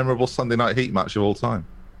the most memorable Sunday Night Heat match of all time?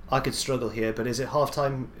 I could struggle here, but is it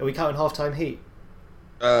halftime? Are we counting halftime Heat?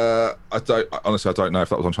 Honestly, I don't know if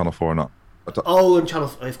that was on Channel 4 or not. On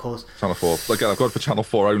Channel, of course. Channel 4. But again, I've gone for Channel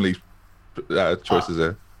 4 only choices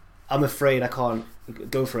here. I'm afraid I can't.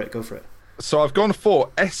 Go for it. So I've gone for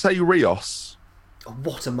S.A. Rios. Oh,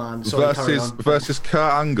 what a man. Sorry, versus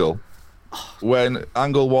Kurt Angle when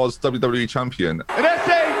Angle was WWE champion. And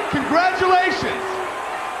S.A., congratulations!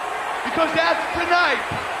 Because after tonight,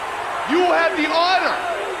 you will have the honor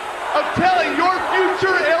of telling your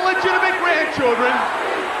future illegitimate grandchildren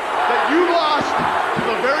that you lost to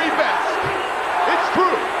the very best. It's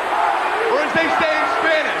true. Or as they say in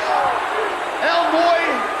Spanish, El Muy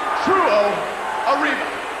Truo Arriba.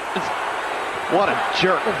 What a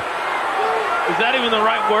jerk. Is that even the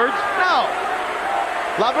right words? No.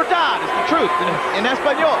 La verdad is the truth in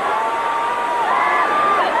Espanol.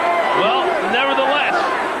 Well, nevertheless,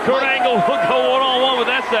 Kurt Angle will go one-on-one with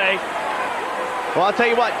S.A. Well, I'll tell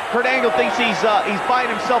you what, Kurt Angle thinks he's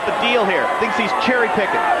buying himself a deal here. Thinks he's cherry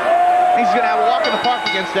picking. Thinks he's going to have a walk in the park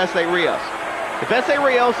against S.A. Rios. If S.A.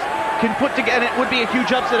 Rios can put together, it would be a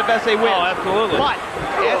huge upset if S.A. wins. Oh, absolutely. But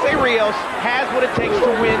S.A. Rios has what it takes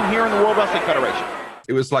to win here in the World Wrestling Federation.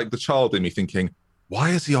 It was like the child in me thinking, why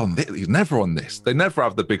is he on this? He's never on this. They never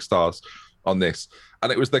have the big stars on this.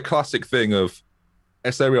 And it was the classic thing of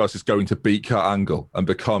S.A. Rios is going to beat Kurt Angle and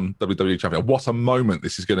become WWE champion. What a moment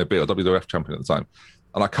this is going to be, or WWF champion at the time.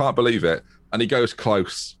 And I can't believe it. And he goes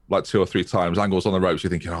close like 2 or 3 times. Angle's on the ropes. You're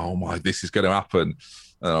thinking, oh my, this is going to happen.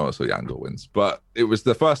 And obviously Angle wins. But it was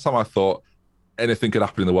the first time I thought anything could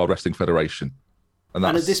happen in the World Wrestling Federation. And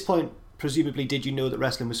at this point, presumably, did you know that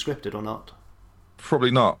wrestling was scripted or not?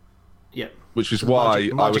 Probably not. Yeah. Which is why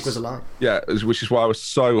magic was alive. Yeah, which is why I was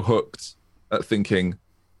so hooked at thinking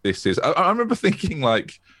this is. I remember thinking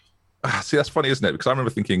like, See, that's funny, isn't it? Because I remember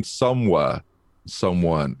thinking some were, some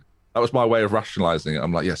weren't. That was my way of rationalizing it.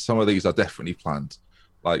 I'm like, yeah, some of these are definitely planned.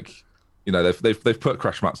 Like, you know, they've put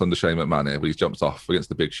crash mats under Shane McMahon here, where he's jumped off against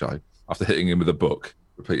the Big Show after hitting him with a book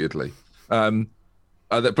repeatedly.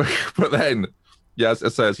 But then, yeah,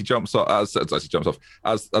 as he jumps off, as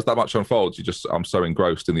that match unfolds, I'm so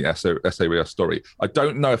engrossed in the Essa Rios story. I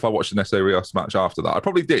don't know if I watched an Essa Rios match after that. I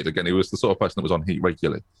probably did. Again, he was the sort of person that was on Heat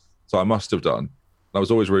regularly, so I must have done. I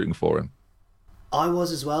was always rooting for him. I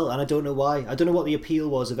was as well, and I don't know why. I don't know what the appeal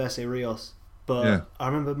was of Essa Rios, but yeah. I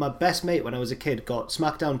remember my best mate when I was a kid got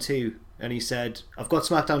SmackDown 2, and he said, I've got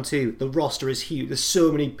SmackDown 2, the roster is huge, there's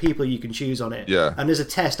so many people you can choose on it. Yeah. And as a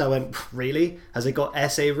test, I went, really? Has it got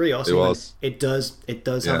Essa Rios? It was. It does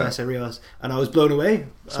have Essa Rios. And I was blown away.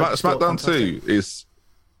 SmackDown 2 is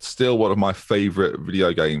still one of my favourite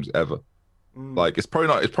video games ever. Like it's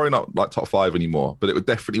probably not like top 5 anymore, but it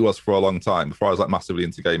definitely was for a long time before I was like massively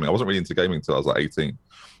into gaming. I wasn't really into gaming until I was like 18.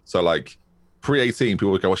 So like pre-18,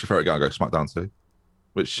 people would go, what's your favourite game? I go SmackDown 2.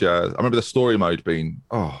 Which I remember the story mode being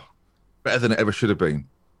better than it ever should have been.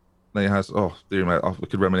 Then it has dear mate, we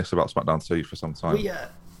could reminisce about SmackDown 2 for some time.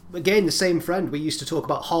 Again, the same friend, we used to talk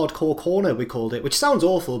about Hardcore Corner, we called it, which sounds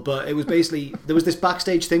awful, but it was basically there was this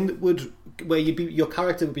backstage thing where your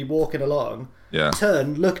character would be walking along,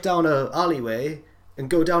 turn, look down a alleyway, and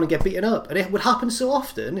go down and get beaten up, and it would happen so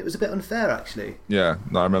often. It was a bit unfair, actually. Yeah,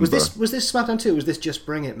 no, I remember. Was this SmackDown 2? Or was this just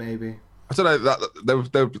Bring It? Maybe. I don't know.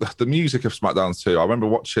 The music of SmackDown 2. I remember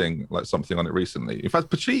watching like something on it recently. In fact,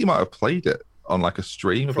 Pacitti might have played it on like a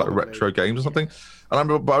stream of like retro games or something. And I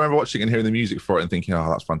remember watching and hearing the music for it and thinking, oh,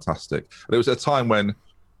 that's fantastic. And it was a time when,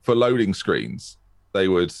 for loading screens, they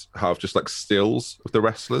would have just like stills of the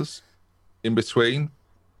wrestlers in between.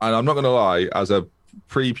 And I'm not going to lie, as a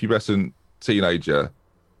pre-pubescent teenager,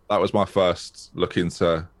 that was my first look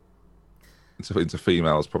into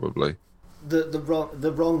females, probably.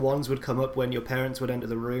 The wrong ones would come up when your parents would enter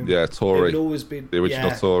the room. Yeah, Tori. It would always be the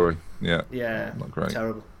original Tori. Yeah. Yeah. Not great.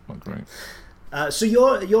 Terrible. Not great. So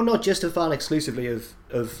you're not just a fan exclusively of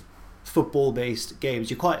football-based games.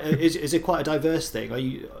 You're quite is it quite a diverse thing? Are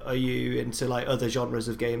you into like other genres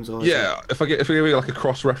of games? Or if I give you like a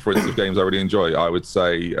cross-reference of games I really enjoy, I would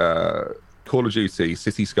say Call of Duty,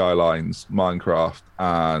 City Skylines, Minecraft,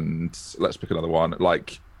 and let's pick another one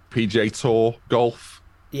like PGA Tour golf.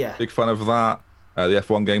 Yeah, big fan of that. The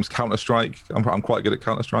F1 games, Counter-Strike. I'm quite good at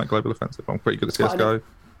Counter-Strike, Global Offensive. I'm pretty good at CS:GO.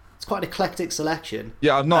 It's quite an eclectic selection.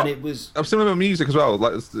 Yeah, I'm similar with music as well.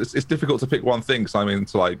 Like it's difficult to pick one thing because I'm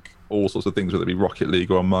into like all sorts of things, whether it be Rocket League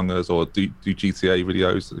or Among Us or do GTA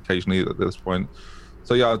videos occasionally at this point.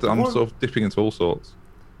 So yeah, I'm sort of dipping into all sorts.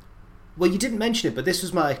 Well, you didn't mention it, but this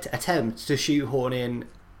was my attempt to shoehorn in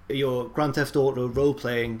your Grand Theft Auto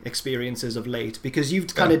role-playing experiences of late, because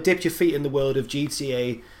you've kind of dipped your feet in the world of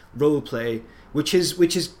GTA roleplay, which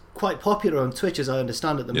is quite popular on Twitch, as I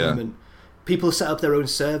understand at the moment. People set up their own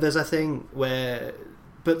servers, I think, but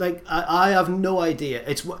like I have no idea.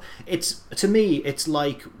 It's to me, it's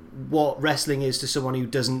like what wrestling is to someone who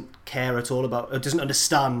doesn't care at all about, or doesn't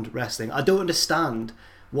understand wrestling. I don't understand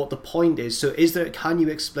what the point is. So can you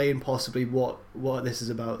explain possibly what this is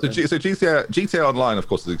about? So GTA Online, of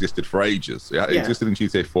course, has existed for ages. It existed in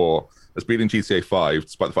GTA 4. It's been in GTA 5,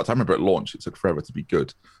 despite the fact I remember at launch it took forever to be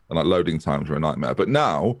good, and like loading times were a nightmare. But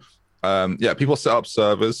now, people set up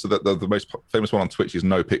servers. So that the most famous one on Twitch is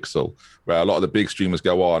NoPixel, where a lot of the big streamers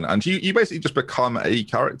go on, and you basically just become a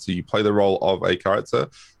character. You play the role of a character.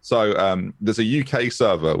 So there's a UK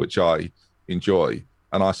server which I enjoy,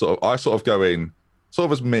 and I sort of go in sort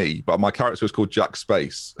of as me, but my character is called Jack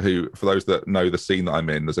Space, who, for those that know the scene that I'm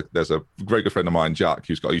in, there's a very good friend of mine, Jack,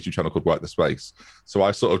 who's got a YouTube channel called Work the Space. So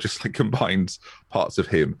I sort of just like combined parts of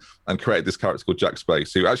him and created this character called Jack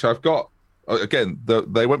Space, who actually I've got, again,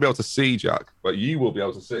 they won't be able to see Jack, but you will be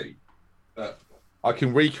able to see. I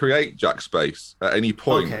can recreate Jack Space at any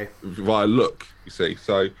point via look, you see.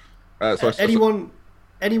 So,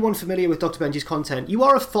 anyone familiar with Dr. Benji's content, you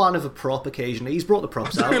are a fan of a prop occasionally. He's brought the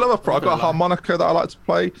props out. I love a prop. I've got a harmonica that I like to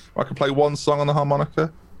play. I can play one song on the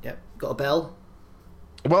harmonica. Yep. Got a bell?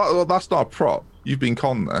 Well, that's not a prop. You've been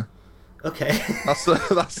conned there. Okay. That's on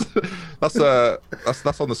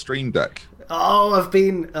the Stream Deck. I've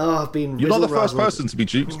been. You're not the first person to be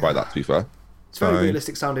duped by that, to be fair. It's a very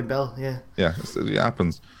realistic sounding bell, yeah. Yeah, it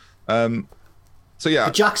happens. So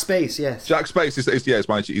yeah, Jack Space, yes. Jack Space is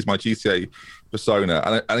my GTA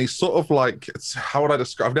persona, and he's sort of like, how would I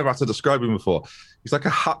describe? I've never had to describe him before. He's like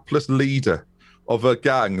a hapless leader of a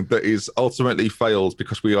gang that is ultimately failed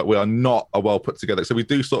because we are not a well put together. So we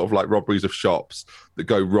do sort of like robberies of shops that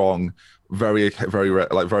go wrong very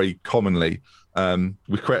commonly.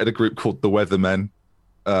 We created a group called the Weathermen,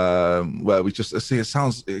 where we just see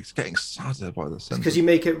it's getting sadder by the sentence. Because you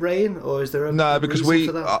make it rain, or is there a no? Because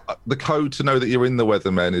reason for that? The code to know that you're in the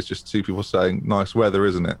weathermen is just two people saying "nice weather,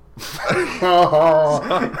 isn't it?"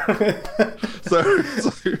 so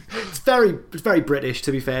it's very British,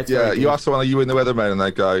 to be fair. Yeah, you ask someone, "Are you in the weathermen?" and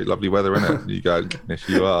they go, "Lovely weather, innit?" And you go, "Yes,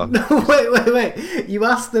 you are." No, wait. You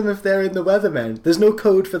ask them if they're in the weathermen. There's no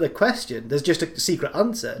code for the question. There's just a secret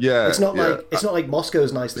answer. Yeah, it's not like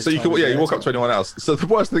Moscow's nice. This so you time you walk up to anyone else. So the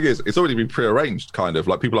worst thing is, it's already been prearranged, kind of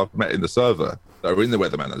like people I've met in the server that are in the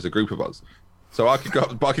weathermen. There's a group of us, so I could go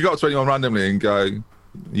up to anyone randomly and go,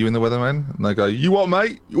 "You in the weathermen?" And they go, "You what,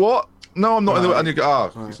 mate? You what? No, I'm not in the." And you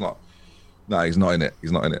go, "He's not. No, he's not in it.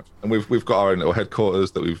 He's not in it." And we've got our own little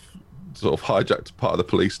headquarters that we've sort of hijacked part of the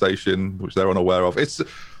police station, which they're unaware of.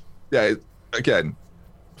 Again,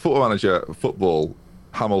 Football Manager, football,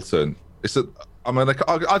 Hamilton.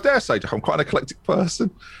 I dare say, Jack, I'm quite an eclectic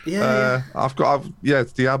person. Yeah. I've got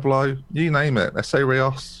Diablo, you name it. S.A.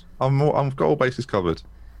 Rios. I've got all bases covered.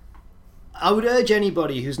 I would urge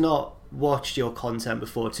anybody who's not watched your content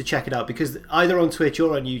before to check it out, because either on Twitch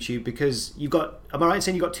or on YouTube, because you've got, am I right in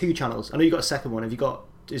saying you've got 2 channels? I know you've got a second one.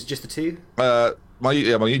 Is just the 2? My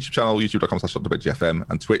YouTube channel, youtube.com/DrBenjiFM,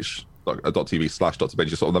 and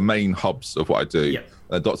twitch.tv/DrBenji, sort of the main hubs of what I do. Yeah.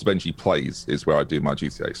 Dr. Benji Plays is where I do my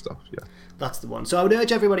GTA stuff. Yeah. That's the one. So I would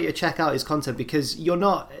urge everybody to check out his content, because you're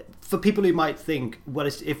not, for people who might think, well,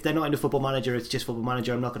 if they're not into Football Manager, it's just Football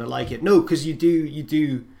Manager, I'm not going to like it. No, because you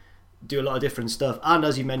do a lot of different stuff. And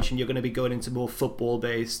as you mentioned, you're going to be going into more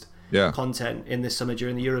football-based content in this summer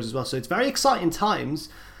during the Euros as well. So it's very exciting times.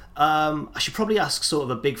 I should probably ask sort of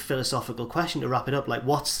a big philosophical question to wrap it up, like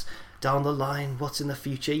what's down the line, what's in the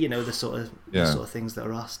future, the sort of things that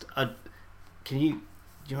are asked.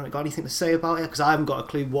 Do you got anything to say about it? Because I haven't got a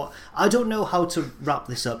clue I don't know how to wrap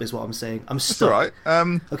this up, is what I'm saying. I'm stuck. That's all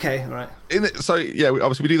right. Okay, all right.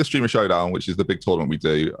 Obviously we do the Streamer Showdown, which is the big tournament we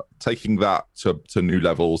do, taking that to new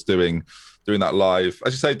levels, doing that live,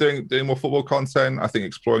 as you say, doing more football content. I think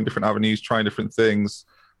exploring different avenues, trying different things.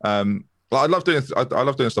 I love doing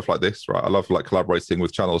stuff like this, right? I love like collaborating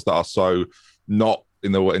with channels that are so not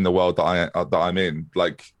in the world that I'm in.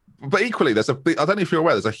 Like, but equally, I don't know if you're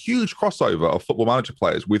aware, there's a huge crossover of Football Manager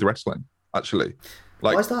players with wrestling. Actually,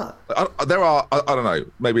 like, why is that? There are, I don't know,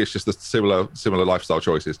 maybe it's just the similar lifestyle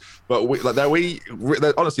choices. But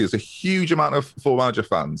honestly, there's a huge amount of Football Manager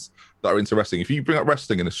fans that are into wrestling. If you bring up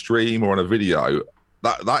wrestling in a stream or on a video,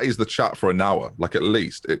 that is the chat for an hour, like at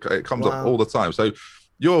least it comes up all the time. So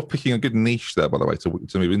you're picking a good niche there, by the way, to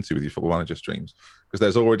move into with your Football Manager streams, because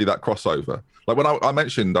there's already that crossover. Like when I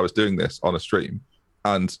mentioned I was doing this on a stream,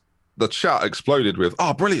 and the chat exploded with,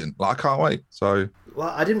 "Oh, brilliant! Like, I can't wait." So, well,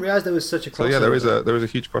 I didn't realize there was such a crossover. So yeah, there is a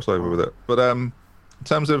huge crossover with it. But in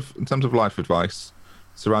terms of life advice,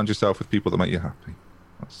 surround yourself with people that make you happy.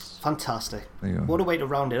 That's fantastic. What a way to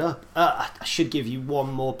round it up. I should give you one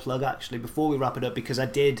more plug actually before we wrap it up, because I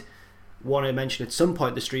did want to mention at some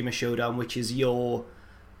point the Streamer Showdown, which is your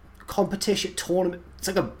competition tournament. It's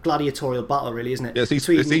like a gladiatorial battle, really, isn't it? Yeah, it's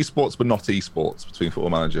esports, but not esports, between Football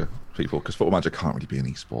Manager people, because Football Manager can't really be an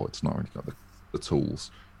esport. It's not really got the tools.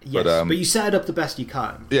 Yes, but you set it up the best you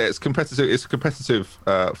can. Yeah, it's competitive. It's a competitive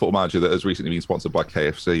Football Manager that has recently been sponsored by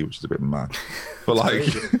KFC, which is a bit mad. For like,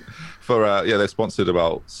 they sponsored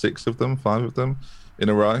about 5 of them in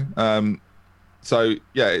a row. So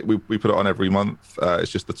yeah, we put it on every month.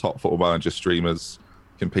 It's just the top Football Manager streamers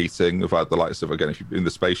competing. We've had the likes of, again, if you're in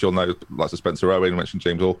the space, you'll know, likes of Spencer Owen, mentioned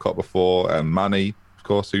James Alcott before, and Manny, of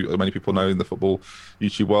course, who many people know in the football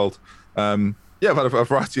YouTube world. I've had a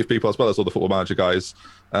variety of people, as well as all the Football Manager guys.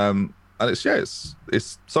 And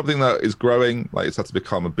it's something that is growing. Like, it's had to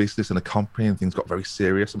become a business and a company, and things got very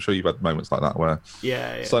serious. I'm sure you've had moments like that where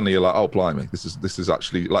suddenly you're like, "Oh, blimey, this is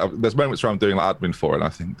actually like." There's moments where I'm doing like admin for it, and I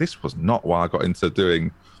think this was not why I got into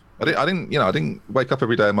doing. I didn't wake up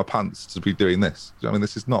every day in my pants to be doing this. I mean,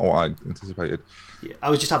 this is not what I anticipated. Yeah,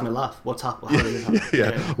 I was just having a laugh. What's happening?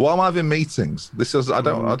 Yeah. Why am I having meetings? I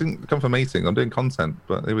didn't come for meetings. I'm doing content,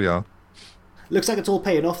 but here we are. Looks like it's all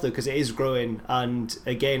paying off though, because it is growing. And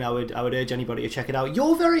again, I would urge anybody to check it out.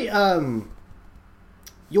 You're very. Are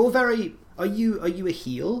you a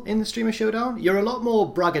heel in the Streamer Showdown? You're a lot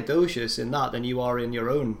more braggadocious in that than you are in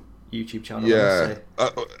your own YouTube channel. Yeah,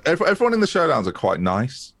 everyone in the showdowns are quite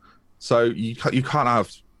nice. So you can't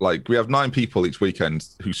have, like, we have 9 people each weekend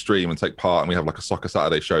who stream and take part, and we have like a Soccer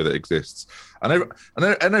Saturday show that exists, and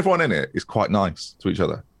everyone in it is quite nice to each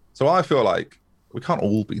other. So I feel like we can't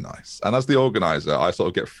all be nice. And as the organizer, I sort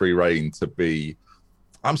of get free reign to be.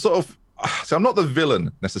 So I'm not the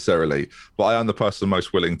villain necessarily, but I am the person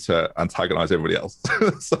most willing to antagonize everybody else.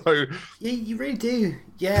 So yeah, you really do.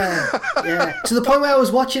 Yeah. To the point where I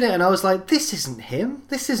was watching it and I was like, "This isn't him.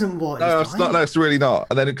 This isn't what." No, it's not. No, it's really not.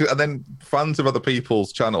 And then fans of other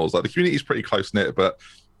people's channels, like the community is pretty close knit, but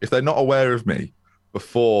if they're not aware of me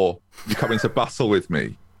before you come into battle with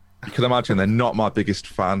me, you can imagine they're not my biggest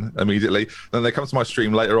fan immediately. Then they come to my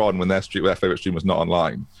stream later on when their favorite stream was not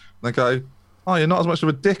online, and they go, "Oh, you're not as much of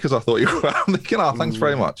a dick as I thought you were." I'm thinking, "Oh, thanks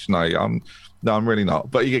very much." No, I'm really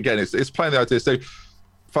not. But again, it's playing the idea. So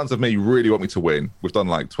fans of me really want me to win. We've done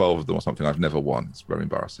like 12 of them or something. I've never won. It's very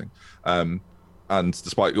embarrassing. And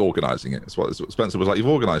despite organising it, it's what Spencer was like, "You've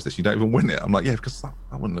organised this, you don't even win it." I'm like, "Yeah, because that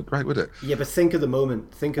wouldn't look great, would it?" Yeah, but think of the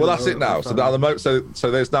moment. Well, that's it now. So now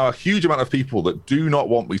so there's now a huge amount of people that do not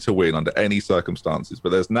want me to win under any circumstances. But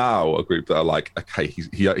there's now a group that are like, "Okay,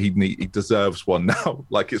 he deserves one now.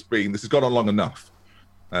 Like this has gone on long enough."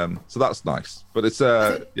 So that's nice. But it's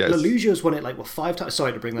Lelujo's won it like 5 times.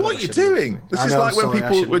 Sorry to bring that up. What are you doing? This is like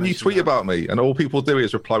when you tweet about me and all people do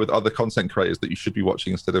is reply with other content creators that you should be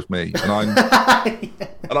watching instead of me. And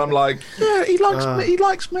I'm like, yeah, he likes me. He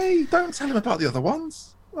likes me. Don't tell him about the other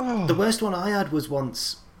ones. Oh. The worst one I had was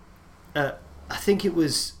once. I think it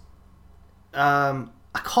was. I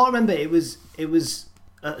can't remember. It was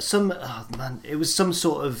some. Oh man! It was some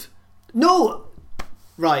sort of no.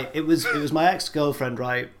 Right, it was my ex-girlfriend,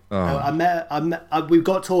 right? Oh. We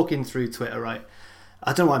got talking through Twitter, right?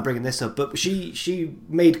 I don't know why I'm bringing this up, but she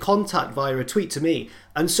made contact via a tweet to me,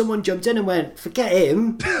 and someone jumped in and went, "Forget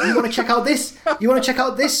him. You want to check out this? You want to check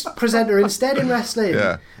out this presenter instead in wrestling?"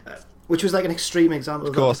 Yeah. Which was like an extreme example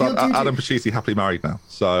of course, that. Adam Pacitti happily married now,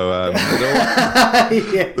 so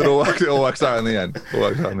it all works out in the end.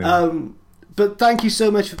 But thank you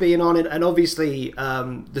so much for being on it, and obviously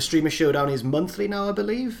the Streamer Showdown is monthly now, I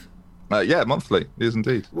believe. Yeah, monthly. It is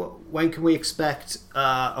indeed. When can we expect...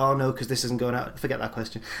 oh no, because this isn't going out. Forget that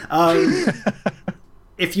question.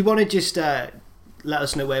 If you want to just let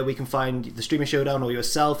us know where we can find the Streamer Showdown or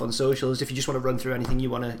yourself on socials, if you just want to run through anything you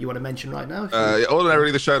want to mention right now.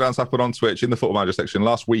 Ordinarily, the showdowns happen on Twitch in the Football Manager section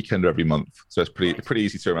last weekend every month, so it's pretty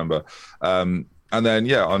easy to remember. And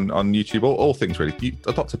then on YouTube, all things really.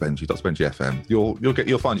 Dr. Benji FM.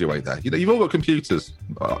 You'll find your way there. You've all got computers,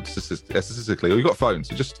 statistically, or you've got phones.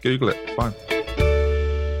 So just Google it. It's fine.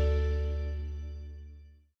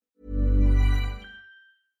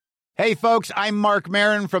 Hey folks, I'm Mark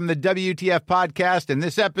Maron from the WTF podcast, and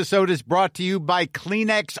this episode is brought to you by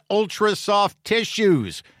Kleenex Ultra Soft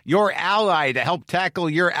Tissues, your ally to help tackle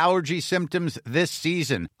your allergy symptoms this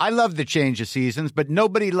season. I love the change of seasons, but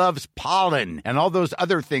nobody loves pollen and all those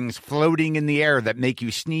other things floating in the air that make you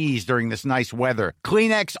sneeze during this nice weather.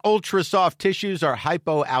 Kleenex Ultra Soft Tissues are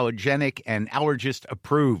hypoallergenic and allergist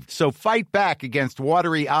approved, so fight back against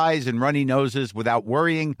watery eyes and runny noses without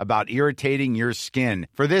worrying about irritating your skin.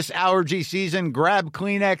 For this allergy season, grab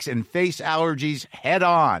Kleenex and face allergies head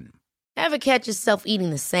on. Ever catch yourself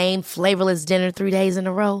eating the same flavorless dinner 3 days in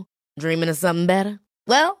a row? Dreaming of something better?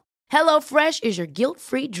 Well, HelloFresh is your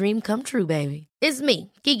guilt-free dream come true, baby. It's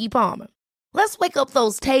me, Keke Palmer. Let's wake up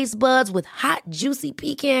those taste buds with hot, juicy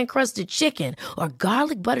pecan-crusted chicken or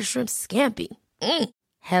garlic butter shrimp scampi.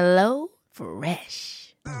 Hello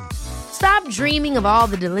Fresh. Stop dreaming of all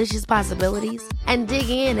the delicious possibilities and dig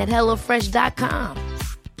in at HelloFresh.com.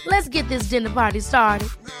 Let's get this dinner party started.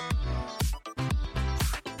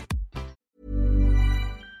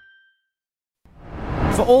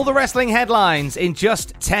 For all the wrestling headlines in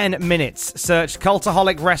just 10 minutes, search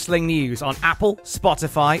Cultaholic Wrestling News on Apple,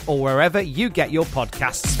 Spotify, or wherever you get your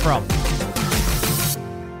podcasts from.